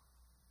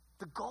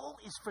 The goal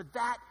is for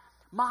that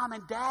mom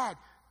and dad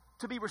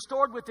to be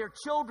restored with their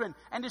children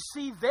and to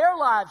see their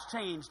lives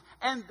changed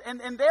and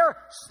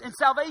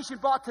salvation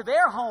brought to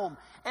their home.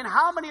 And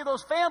how many of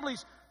those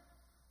families,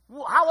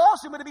 how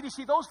awesome would it be to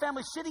see those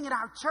families sitting in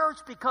our church,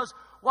 because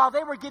while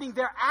they were getting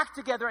their act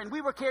together and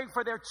we were caring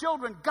for their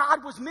children,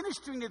 God was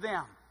ministering to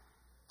them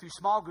through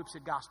small groups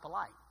at Gospel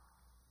Light,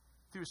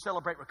 through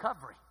Celebrate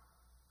Recovery.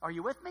 Are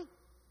you with me?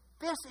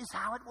 This is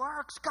how it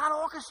works. God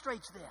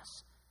orchestrates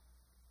this.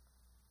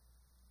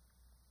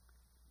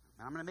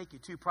 And I'm going to make you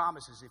two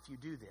promises if you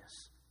do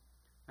this.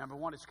 Number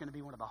one, it's going to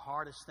be one of the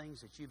hardest things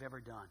that you've ever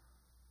done.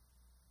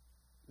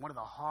 One of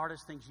the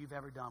hardest things you've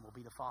ever done will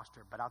be to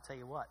foster. But I'll tell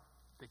you what,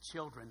 the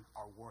children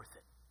are worth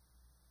it.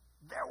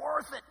 They're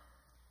worth it.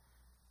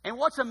 And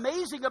what's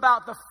amazing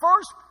about the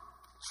first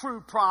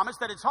true promise,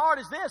 that it's hard,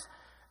 is this,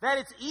 that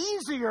it's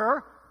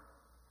easier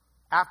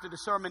after the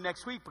sermon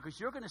next week, because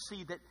you're going to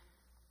see that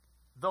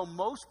though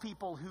most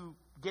people who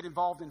get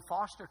involved in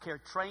foster care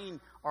train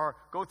or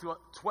go through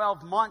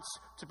 12 months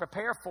to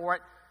prepare for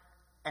it,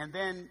 and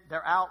then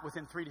they're out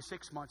within 3 to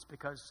 6 months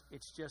because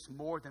it's just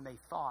more than they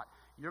thought.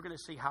 You're going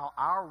to see how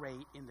our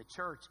rate in the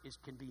church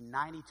can be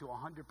 90 to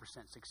 100%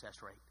 success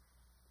rate,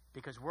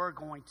 because we're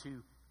going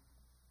to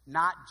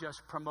not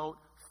just promote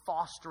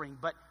fostering,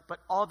 but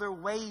other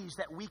ways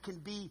that we can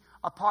be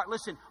a part.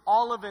 Listen,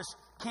 all of us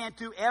can't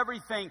do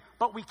everything,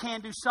 but we can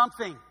do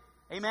something.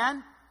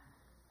 Amen?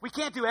 We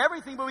can't do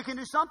everything, but we can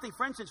do something.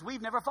 For instance,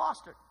 we've never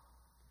fostered.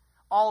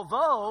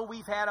 Although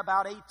we've had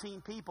about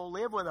 18 people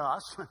live with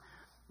us,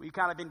 we've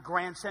kind of been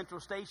Grand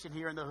Central Station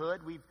here in the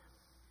hood.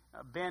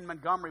 Ben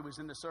Montgomery was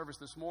in the service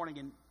this morning,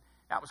 and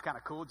that was kind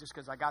of cool, just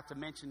because I got to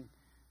mention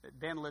that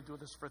Ben lived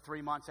with us for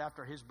 3 months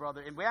after his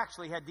brother. And we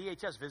actually had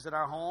DHS visit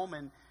our home,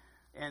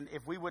 and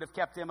if we would have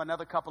kept him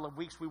another couple of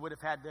weeks, he would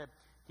have had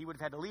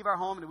to leave our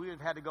home, and we would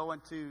have had to go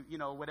into,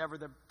 whatever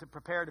to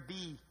prepare to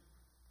be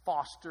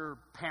foster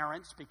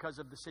parents because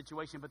of the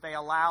situation. But they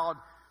allowed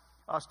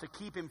us to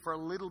keep him for a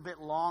little bit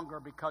longer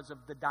because of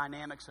the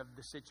dynamics of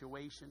the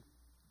situation.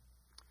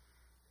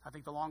 I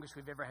think the longest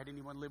we've ever had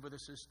anyone live with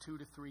us is 2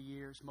 to 3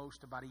 years,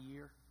 most about a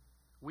year.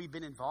 We've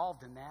been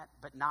involved in that,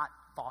 but not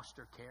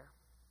foster care.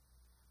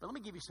 But let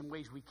me give you some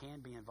ways we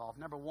can be involved.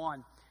 Number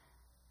one,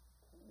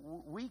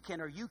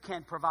 you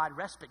can provide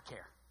respite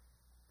care.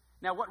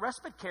 Now, what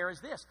respite care is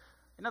this?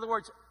 In other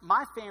words,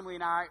 my family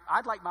and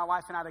I'd like my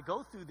wife and I to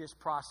go through this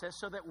process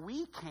so that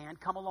we can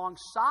come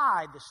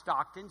alongside the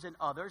Stocktons and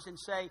others and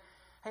say,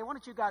 hey, why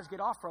don't you guys get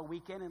off for a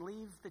weekend and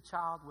leave the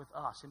child with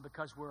us? And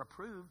because we're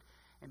approved,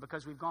 and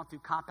because we've gone through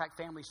Compact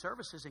Family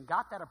Services and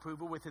got that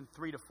approval within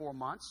 3 to 4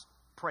 months,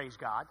 praise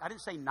God. I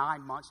didn't say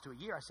 9 months to a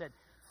year. I said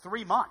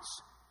 3 months.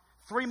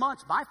 3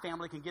 months, my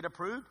family can get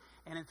approved.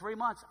 And in 3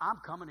 months, I'm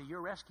coming to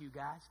your rescue,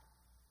 guys.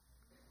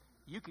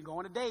 You can go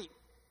on a date,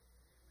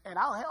 and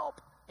I'll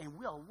help, and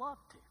we'll love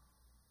to.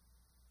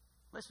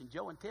 Listen,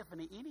 Joe and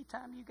Tiffany,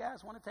 anytime you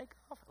guys want to take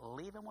off,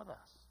 leave them with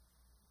us.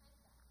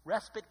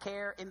 Respite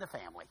care in the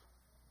family.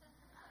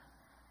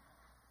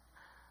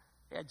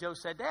 Yeah, Joe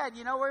said, Dad,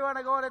 you know we want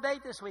to go on a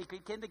date this week.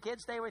 Can the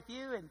kids stay with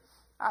you? And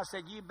I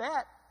said, you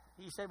bet.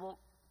 He said, well,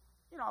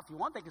 you know, if you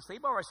want, they can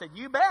sleep over. I said,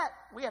 you bet.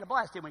 We had a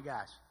blast, didn't we,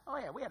 guys? Oh,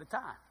 yeah, we had a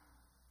time.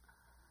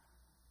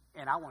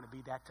 And I want to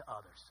be that to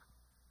others.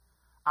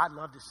 I'd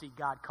love to see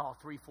God call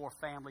 3, 4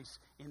 families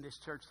in this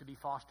church to be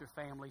foster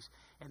families,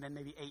 and then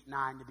maybe 8,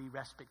 9 to be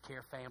respite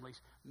care families.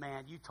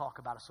 Man, you talk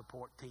about a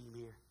support team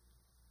here.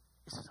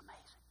 This is amazing.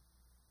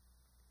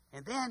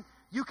 And then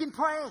you can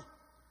pray.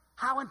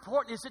 How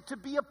important is it to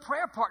be a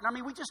prayer partner? I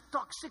mean, we just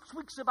talked 6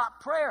 weeks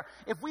about prayer.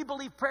 If we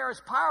believe prayer is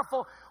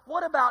powerful,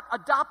 what about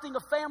adopting a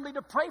family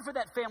to pray for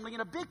that family?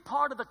 And a big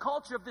part of the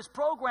culture of this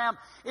program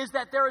is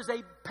that there is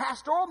a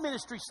pastoral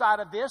ministry side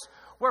of this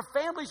where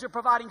families are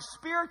providing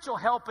spiritual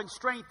help and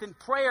strength and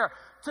prayer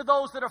to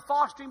those that are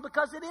fostering,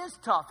 because it is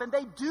tough. And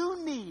they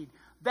do need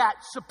that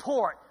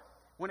support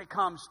when it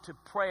comes to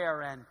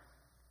prayer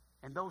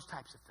and those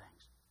types of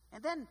things.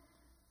 And then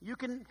you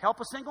can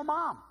help a single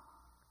mom.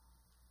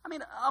 I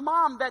mean, a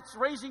mom that's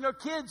raising her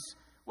kids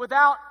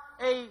without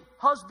a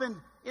husband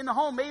in the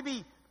home.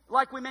 Maybe,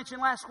 like we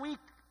mentioned last week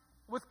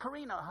with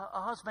Karina, a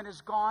husband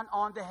has gone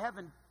on to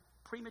heaven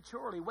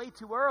prematurely, way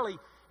too early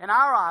in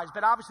our eyes.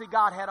 But obviously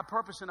God had a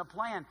purpose and a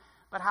plan.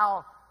 But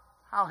how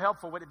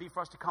helpful would it be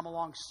for us to come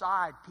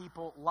alongside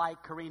people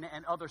like Karina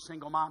and other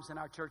single moms in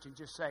our church and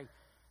just say,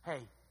 hey,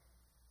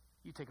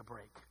 you take a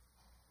break.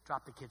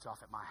 Drop the kids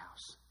off at my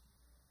house.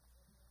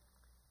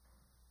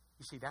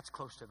 You see, that's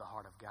close to the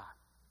heart of God.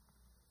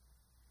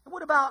 And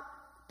what about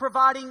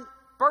providing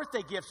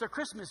birthday gifts or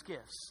Christmas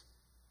gifts?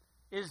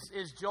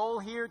 Is Joel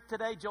here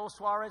today? Joel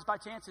Suarez, by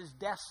chance? Is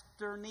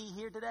Destiny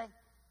here today?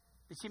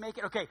 Did she make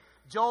it? Okay,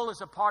 Joel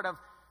is a part of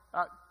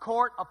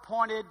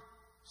court-appointed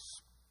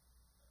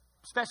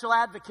special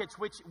advocates,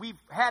 which we've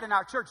had in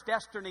our church.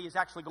 Destiny is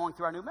actually going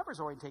through our new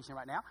members orientation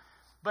right now.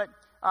 But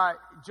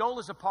Joel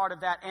is a part of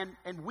that.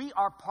 And we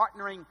are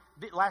partnering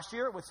last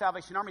year with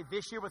Salvation Army,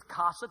 this year with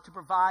CASA, to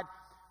provide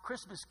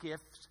Christmas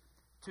gifts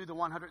to the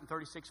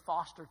 136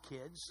 foster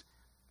kids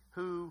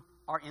who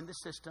are in the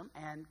system,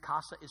 and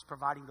CASA is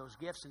providing those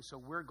gifts. And so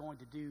we're going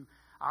to do,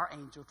 our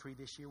angel tree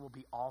this year will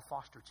be all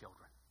foster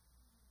children.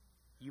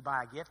 You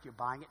buy a gift, you're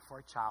buying it for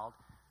a child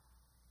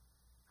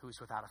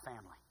who's without a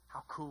family.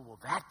 How cool will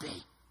that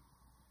be?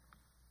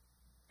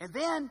 And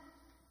then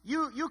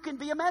you can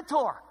be a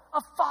mentor,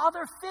 a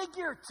father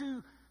figure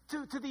to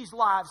these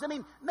lives. I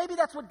mean, maybe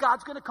that's what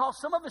God's going to call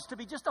some of us to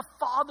be, just a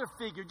father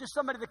figure, just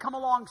somebody to come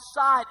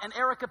alongside an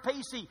Erica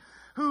Pacey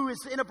who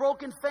is in a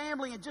broken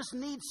family and just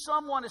needs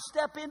someone to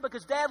step in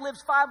because dad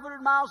lives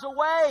 500 miles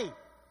away.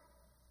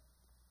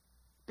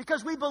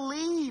 Because we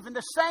believe in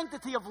the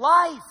sanctity of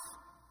life.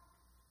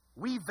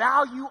 We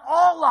value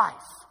all life.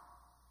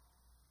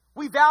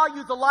 We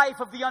value the life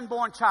of the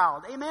unborn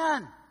child.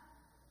 Amen.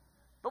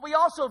 But we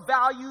also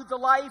value the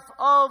life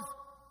of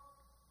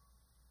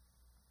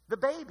the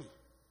baby.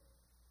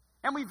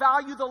 And we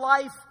value the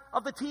life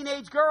of the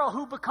teenage girl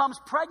who becomes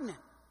pregnant.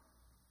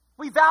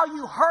 We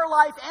value her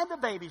life and the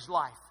baby's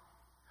life.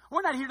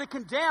 We're not here to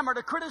condemn or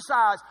to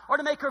criticize or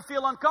to make her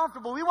feel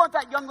uncomfortable. We want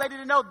that young lady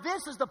to know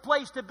this is the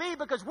place to be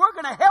because we're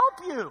going to help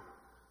you.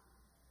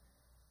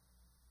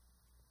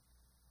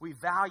 We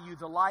value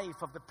the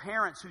life of the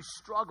parents who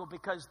struggle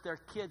because their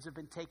kids have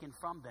been taken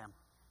from them.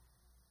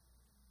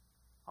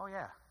 Oh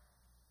yeah,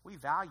 we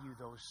value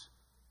those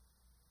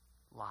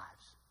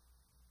lives.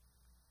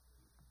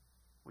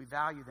 We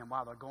value them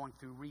while they're going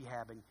through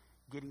rehab and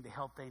getting the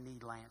help they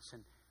need, Lance.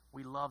 And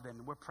we love them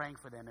and we're praying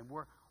for them. And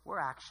we're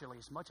actually,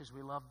 as much as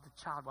we love the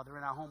child while they're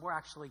in our home,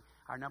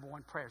 our number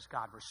one prayer is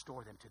God,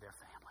 restore them to their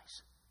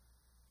families.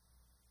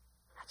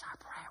 That's our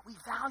prayer. We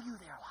value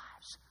their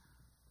lives.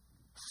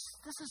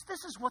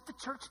 This is what the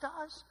church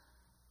does.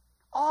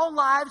 All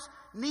lives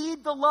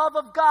need the love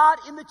of God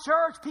in the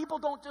church. People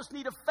don't just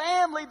need a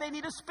family, they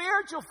need a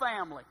spiritual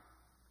family.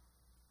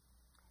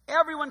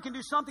 Everyone can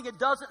do something. It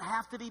doesn't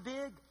have to be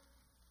big.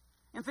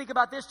 And think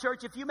about this,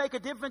 church. If you make a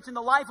difference in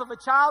the life of a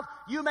child,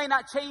 you may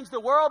not change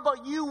the world,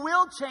 but you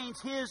will change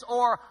his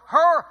or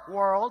her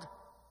world.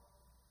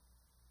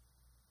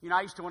 You know,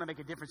 I used to want to make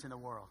a difference in the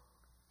world.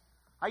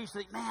 I used to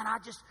think, man, I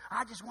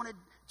just want to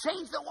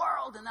change the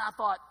world. And I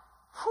thought,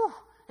 whew,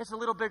 it's a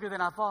little bigger than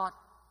I thought.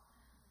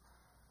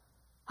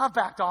 I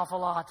backed off a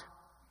lot.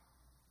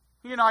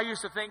 You know, I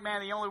used to think,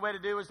 man, the only way to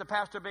do is to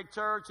pastor a big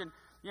church and,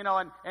 you know,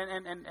 and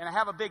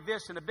have a big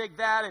this and a big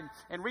that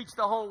and reach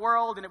the whole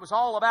world. And it was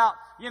all about,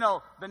 you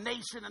know, the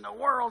nation and the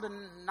world. And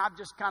I've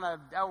just kind of,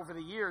 over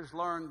the years,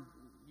 learned,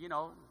 you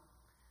know,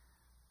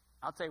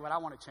 I'll tell you what I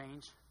want to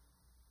change.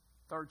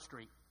 3rd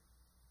Street.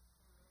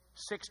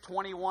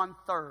 621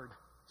 3rd.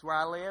 It's where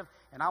I live.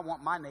 And I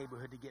want my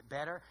neighborhood to get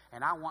better.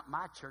 And I want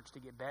my church to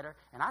get better.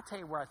 And I tell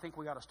you where I think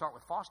we ought to start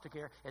with foster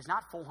care is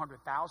not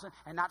 400,000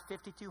 and not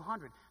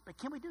 5,200. But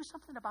can we do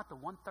something about the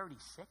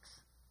 136?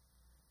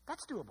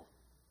 That's doable.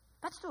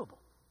 That's doable.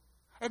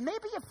 And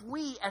maybe if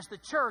we, as the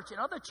church and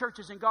other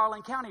churches in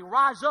Garland County,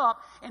 rise up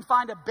and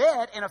find a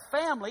bed and a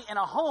family and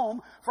a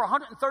home for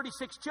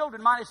 136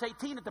 children, minus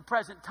 18 at the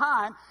present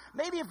time,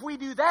 maybe if we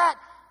do that,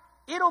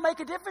 it'll make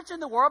a difference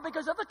in the world,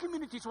 because other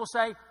communities will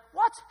say,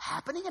 what's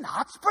happening in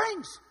Hot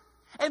Springs?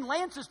 And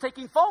Lance is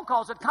taking phone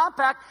calls at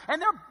Compact,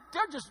 and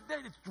they're just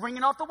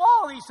ringing off the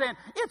wall. And he's saying,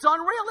 it's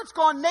unreal. It's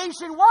gone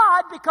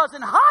nationwide, because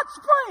in Hot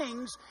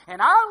Springs, in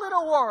our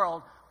little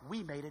world,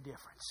 we made a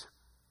difference.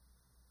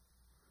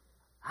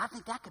 I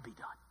think that could be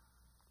done.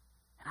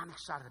 And I'm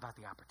excited about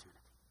the opportunity.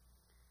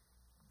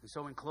 And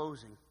so in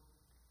closing,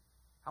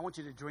 I want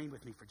you to dream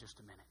with me for just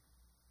a minute.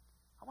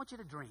 I want you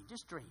to dream.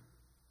 Just dream.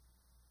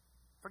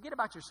 Forget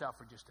about yourself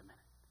for just a minute.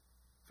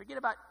 Forget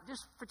about,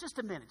 just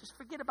a minute, just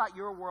forget about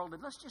your world,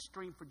 and let's just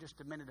dream for just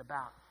a minute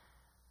about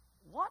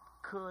what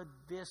could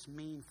this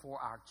mean for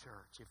our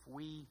church if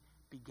we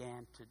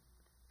began to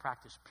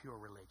practice pure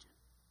religion.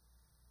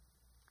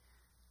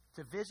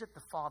 To visit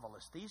the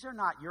fatherless. These are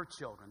not your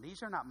children.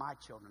 These are not my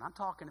children. I'm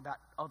talking about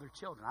other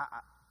children.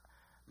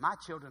 My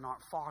children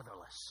aren't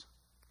fatherless.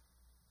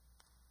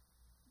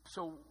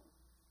 So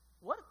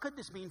what could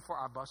this mean for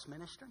our bus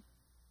ministry?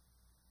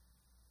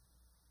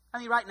 I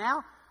mean, right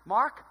now,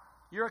 Mark,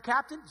 you're a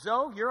captain.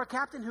 Zoe, you're a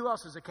captain. Who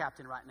else is a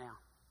captain right now?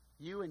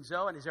 You and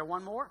Zoe, and is there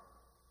one more?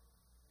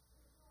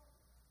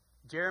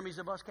 Jeremy's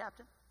a bus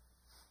captain.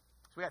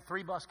 So we got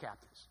 3 bus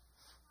captains.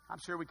 I'm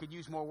sure we could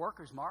use more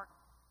workers, Mark.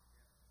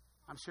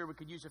 I'm sure we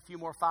could use a few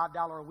more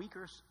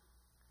 $5-a-weekers.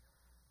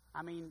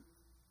 I mean,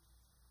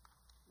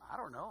 I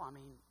don't know. I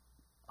mean,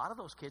 a lot of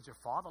those kids are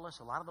fatherless.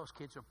 A lot of those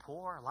kids are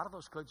poor. A lot of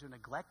those kids are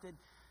neglected.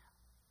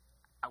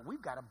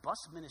 We've got a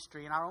bus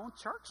ministry in our own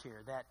church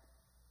here that,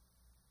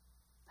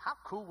 how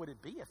cool would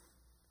it be if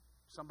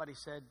somebody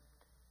said,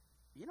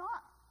 you know,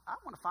 I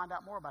want to find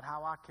out more about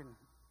how I can.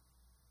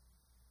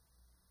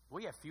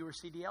 We have fewer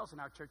CDLs in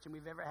our church than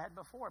we've ever had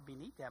before. It'd be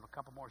neat to have a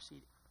couple more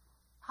CDLs.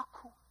 How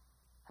cool.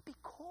 That'd be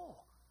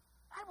cool.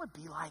 That would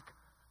be like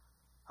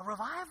a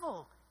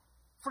revival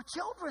for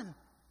children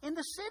in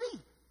the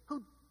city.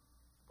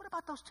 What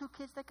about those 2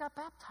 kids that got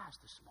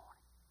baptized this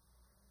morning?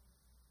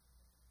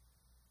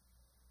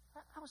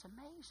 That was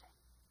amazing.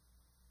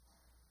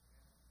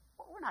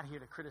 Well, we're not here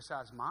to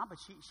criticize Mom, but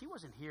she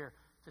wasn't here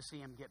to see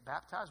him get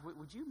baptized.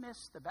 Would you miss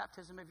the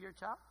baptism of your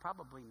child?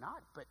 Probably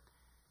not. But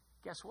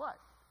guess what?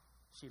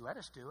 She let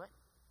us do it.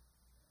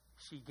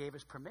 She gave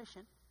us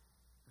permission.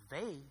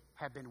 They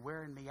have been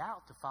wearing me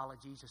out to follow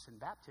Jesus in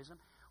baptism.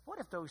 What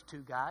if those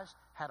 2 guys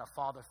had a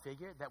father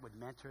figure that would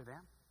mentor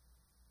them?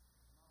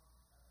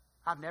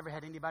 I've never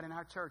had anybody in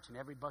our church, and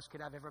every bus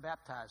kid I've ever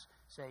baptized,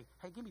 say,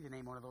 hey, give me the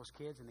name of one of those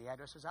kids and the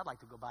addresses. I'd like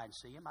to go by and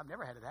see him. I've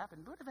never had it happen.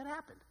 What if it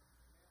happened?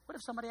 What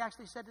if somebody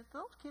actually said, do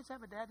those kids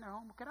have a dad in their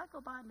home? Can I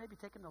go by and maybe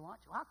take them to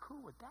lunch? Well, how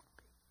cool would that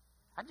be?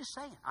 I'm just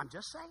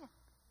saying.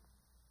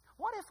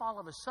 What if all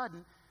of a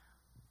sudden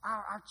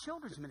our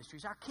children's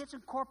ministries, our Kids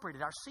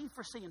Incorporated, our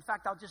C4C, in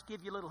fact, I'll just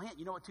give you a little hint.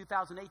 You know what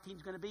 2018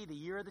 is going to be? The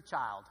year of the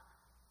child.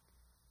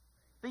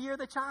 The year of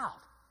the child.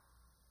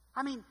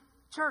 I mean,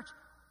 church,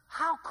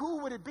 how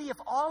cool would it be if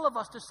all of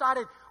us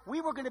decided we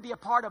were going to be a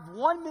part of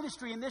one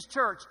ministry in this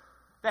church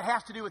that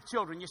has to do with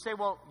children? You say,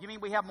 well, you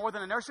mean we have more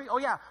than a nursery? Oh,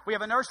 yeah, we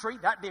have a nursery.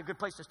 That'd be a good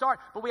place to start.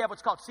 But we have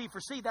what's called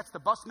C4C. That's the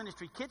Bus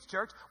Ministry Kids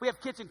Church. We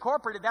have Kids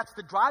Incorporated. That's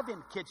the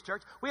Drive-In Kids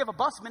Church. We have a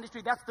bus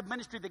ministry. That's the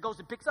ministry that goes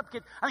and picks up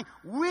kids. I mean,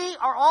 we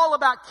are all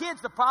about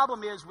kids. The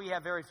problem is we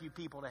have very few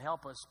people to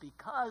help us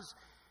because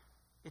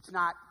it's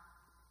not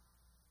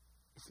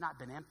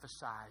been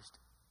emphasized.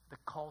 The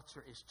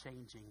culture is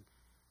changing.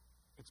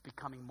 It's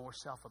becoming more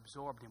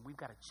self-absorbed, and we've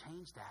got to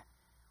change that.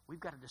 We've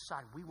got to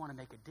decide we want to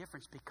make a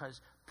difference, because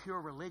pure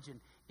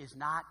religion is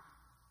not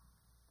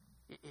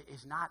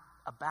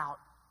about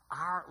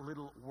our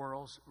little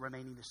worlds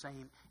remaining the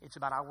same. It's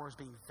about our worlds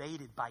being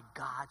invaded by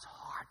God's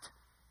heart,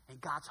 and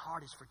God's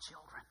heart is for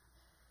children.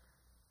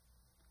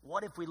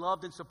 What if we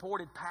loved and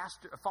supported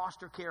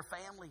foster care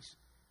families?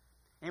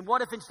 And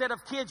what if instead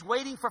of kids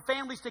waiting for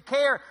families to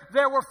care,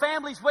 there were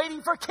families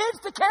waiting for kids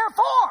to care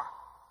for?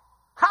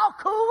 How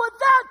cool would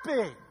that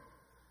be?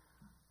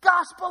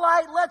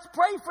 Gospelite, let's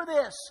pray for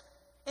this.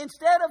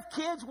 Instead of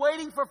kids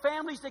waiting for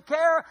families to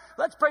care,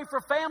 let's pray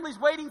for families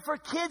waiting for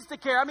kids to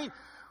care. I mean,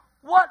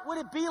 what would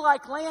it be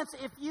like, Lance,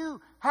 if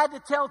you had to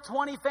tell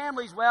 20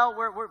 families, well,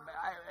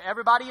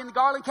 everybody in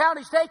Garland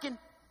County is taken,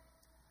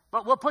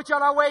 but we'll put you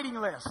on our waiting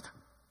list.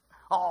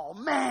 Oh,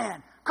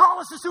 man, call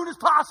us as soon as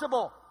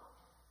possible.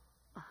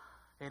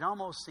 It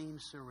almost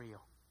seems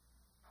surreal,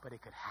 but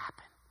it could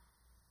happen.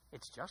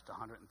 It's just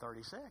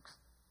 136.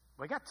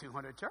 We got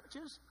 200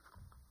 churches.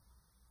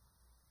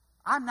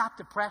 I'm not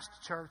depressed,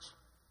 church.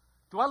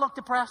 Do I look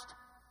depressed?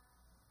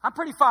 I'm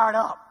pretty fired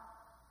up.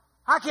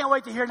 I can't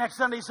wait to hear next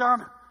Sunday's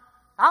sermon.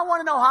 I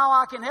want to know how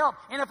I can help.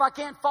 And if I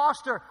can't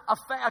foster a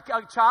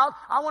child,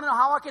 I want to know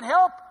how I can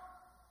help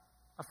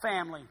a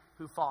family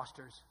who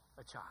fosters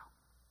a child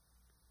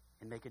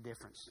and make a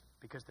difference.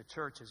 Because the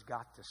church has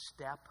got to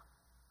step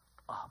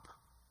up.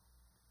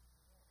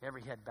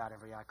 Every head bowed,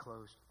 every eye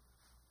closed.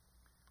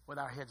 With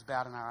our heads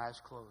bowed and our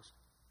eyes closed.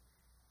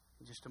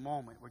 In just a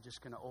moment, we're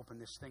just going to open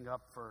this thing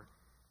up for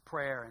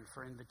prayer and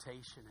for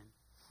invitation.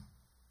 And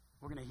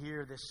we're going to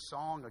hear this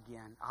song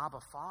again,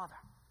 Abba, Father.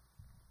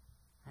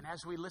 And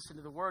as we listen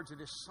to the words of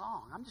this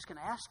song, I'm just going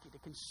to ask you to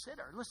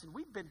consider. Listen,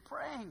 we've been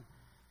praying,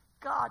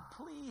 God,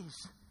 please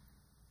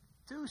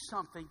do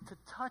something to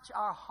touch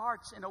our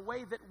hearts in a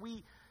way that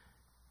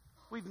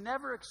we've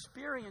never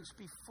experienced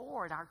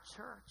before in our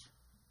church.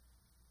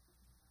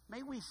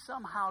 May we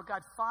somehow,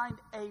 God, find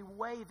a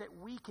way that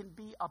we can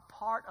be a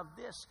part of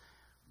this.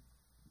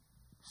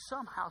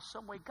 Somehow,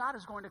 some way. God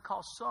is going to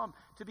call some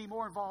to be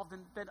more involved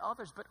than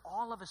others, but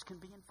all of us can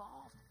be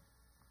involved.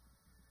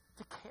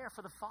 To care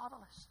for the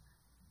fatherless.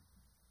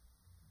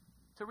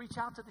 To reach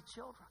out to the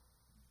children.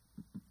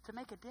 To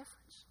make a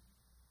difference.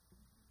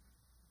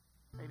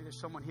 Maybe there's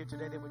someone here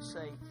today that would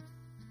say,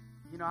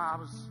 you know,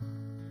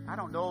 I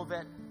don't know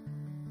that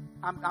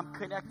I'm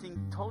connecting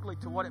totally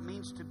to what it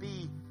means to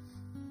be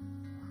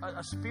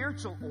a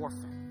spiritual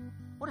orphan.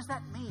 What does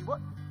that mean?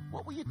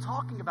 What were you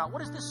talking about?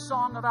 What is this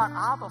song about?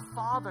 Abba,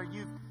 Father,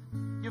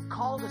 you've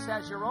called us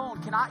as your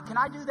own. Can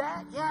I do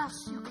that? Yes,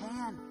 you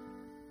can.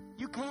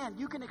 You can.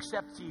 You can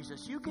accept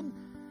Jesus. You can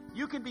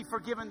be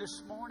forgiven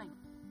this morning.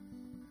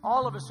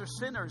 All of us are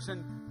sinners,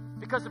 and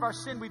because of our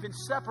sin, we've been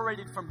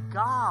separated from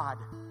God.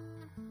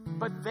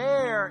 But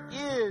there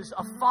is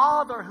a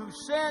Father who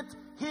sent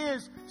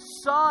His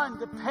Son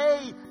to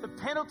pay the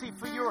penalty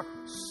for your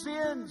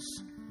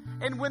sins.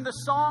 And when the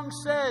song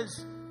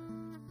says,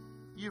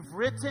 you've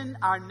written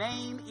our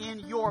name in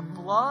your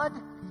blood,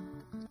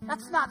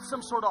 that's not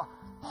some sort of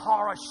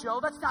horror show.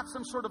 That's not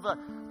some sort of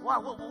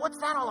what's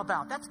that all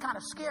about? That's kind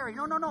of scary.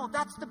 No.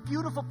 That's the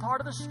beautiful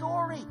part of the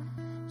story.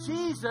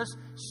 Jesus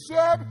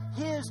shed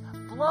His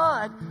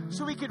blood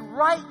so He could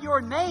write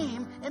your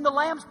name in the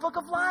Lamb's Book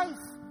of Life.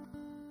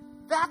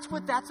 That's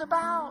what that's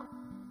about.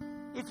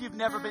 If you've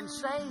never been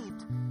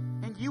saved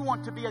and you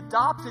want to be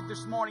adopted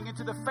this morning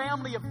into the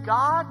family of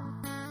God,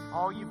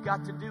 all you've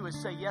got to do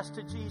is say yes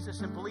to Jesus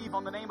and believe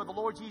on the name of the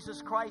Lord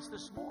Jesus Christ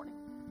this morning.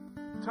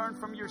 Turn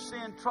from your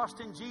sin, trust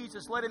in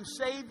Jesus, let Him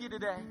save you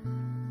today.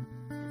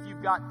 If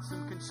you've got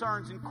some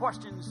concerns and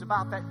questions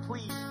about that,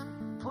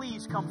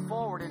 please come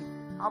forward,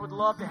 and I would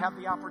love to have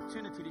the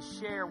opportunity to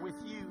share with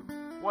you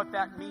what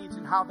that means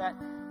and how that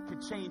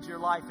could change your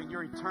life and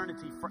your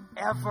eternity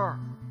forever.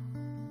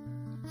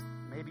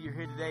 Maybe you're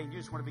here today and you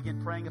just want to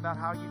begin praying about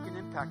how you can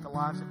impact the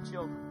lives of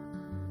children.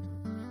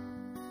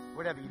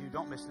 Whatever you do,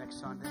 don't miss next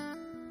Sunday.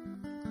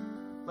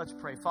 Let's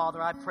pray.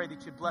 Father, I pray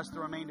that you bless the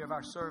remainder of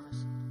our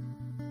service.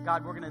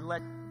 God, we're going to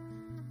let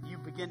you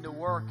begin to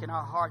work in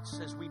our hearts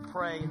as we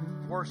pray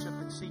and worship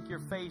and seek your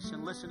face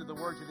and listen to the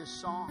words of this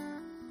song.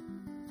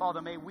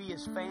 Father, may we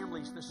as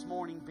families this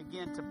morning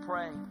begin to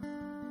pray.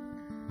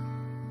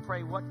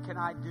 Pray, what can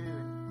I do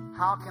and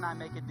how can I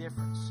make a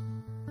difference?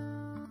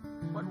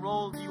 What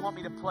role do you want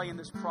me to play in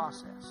this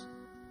process?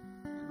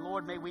 And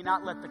Lord, may we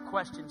not let the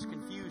questions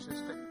confuse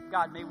us, but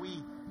God, may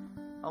we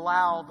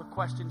allow the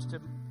questions to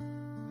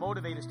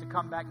motivate us to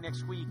come back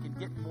next week and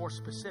get more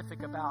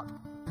specific about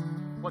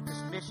what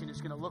this mission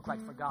is going to look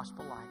like for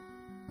Gospel Light.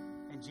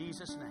 In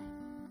Jesus' name,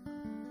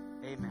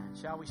 amen.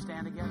 Shall we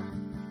stand together?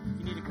 If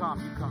you need to come,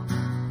 you come.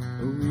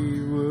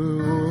 We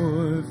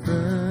were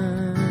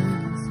orphans.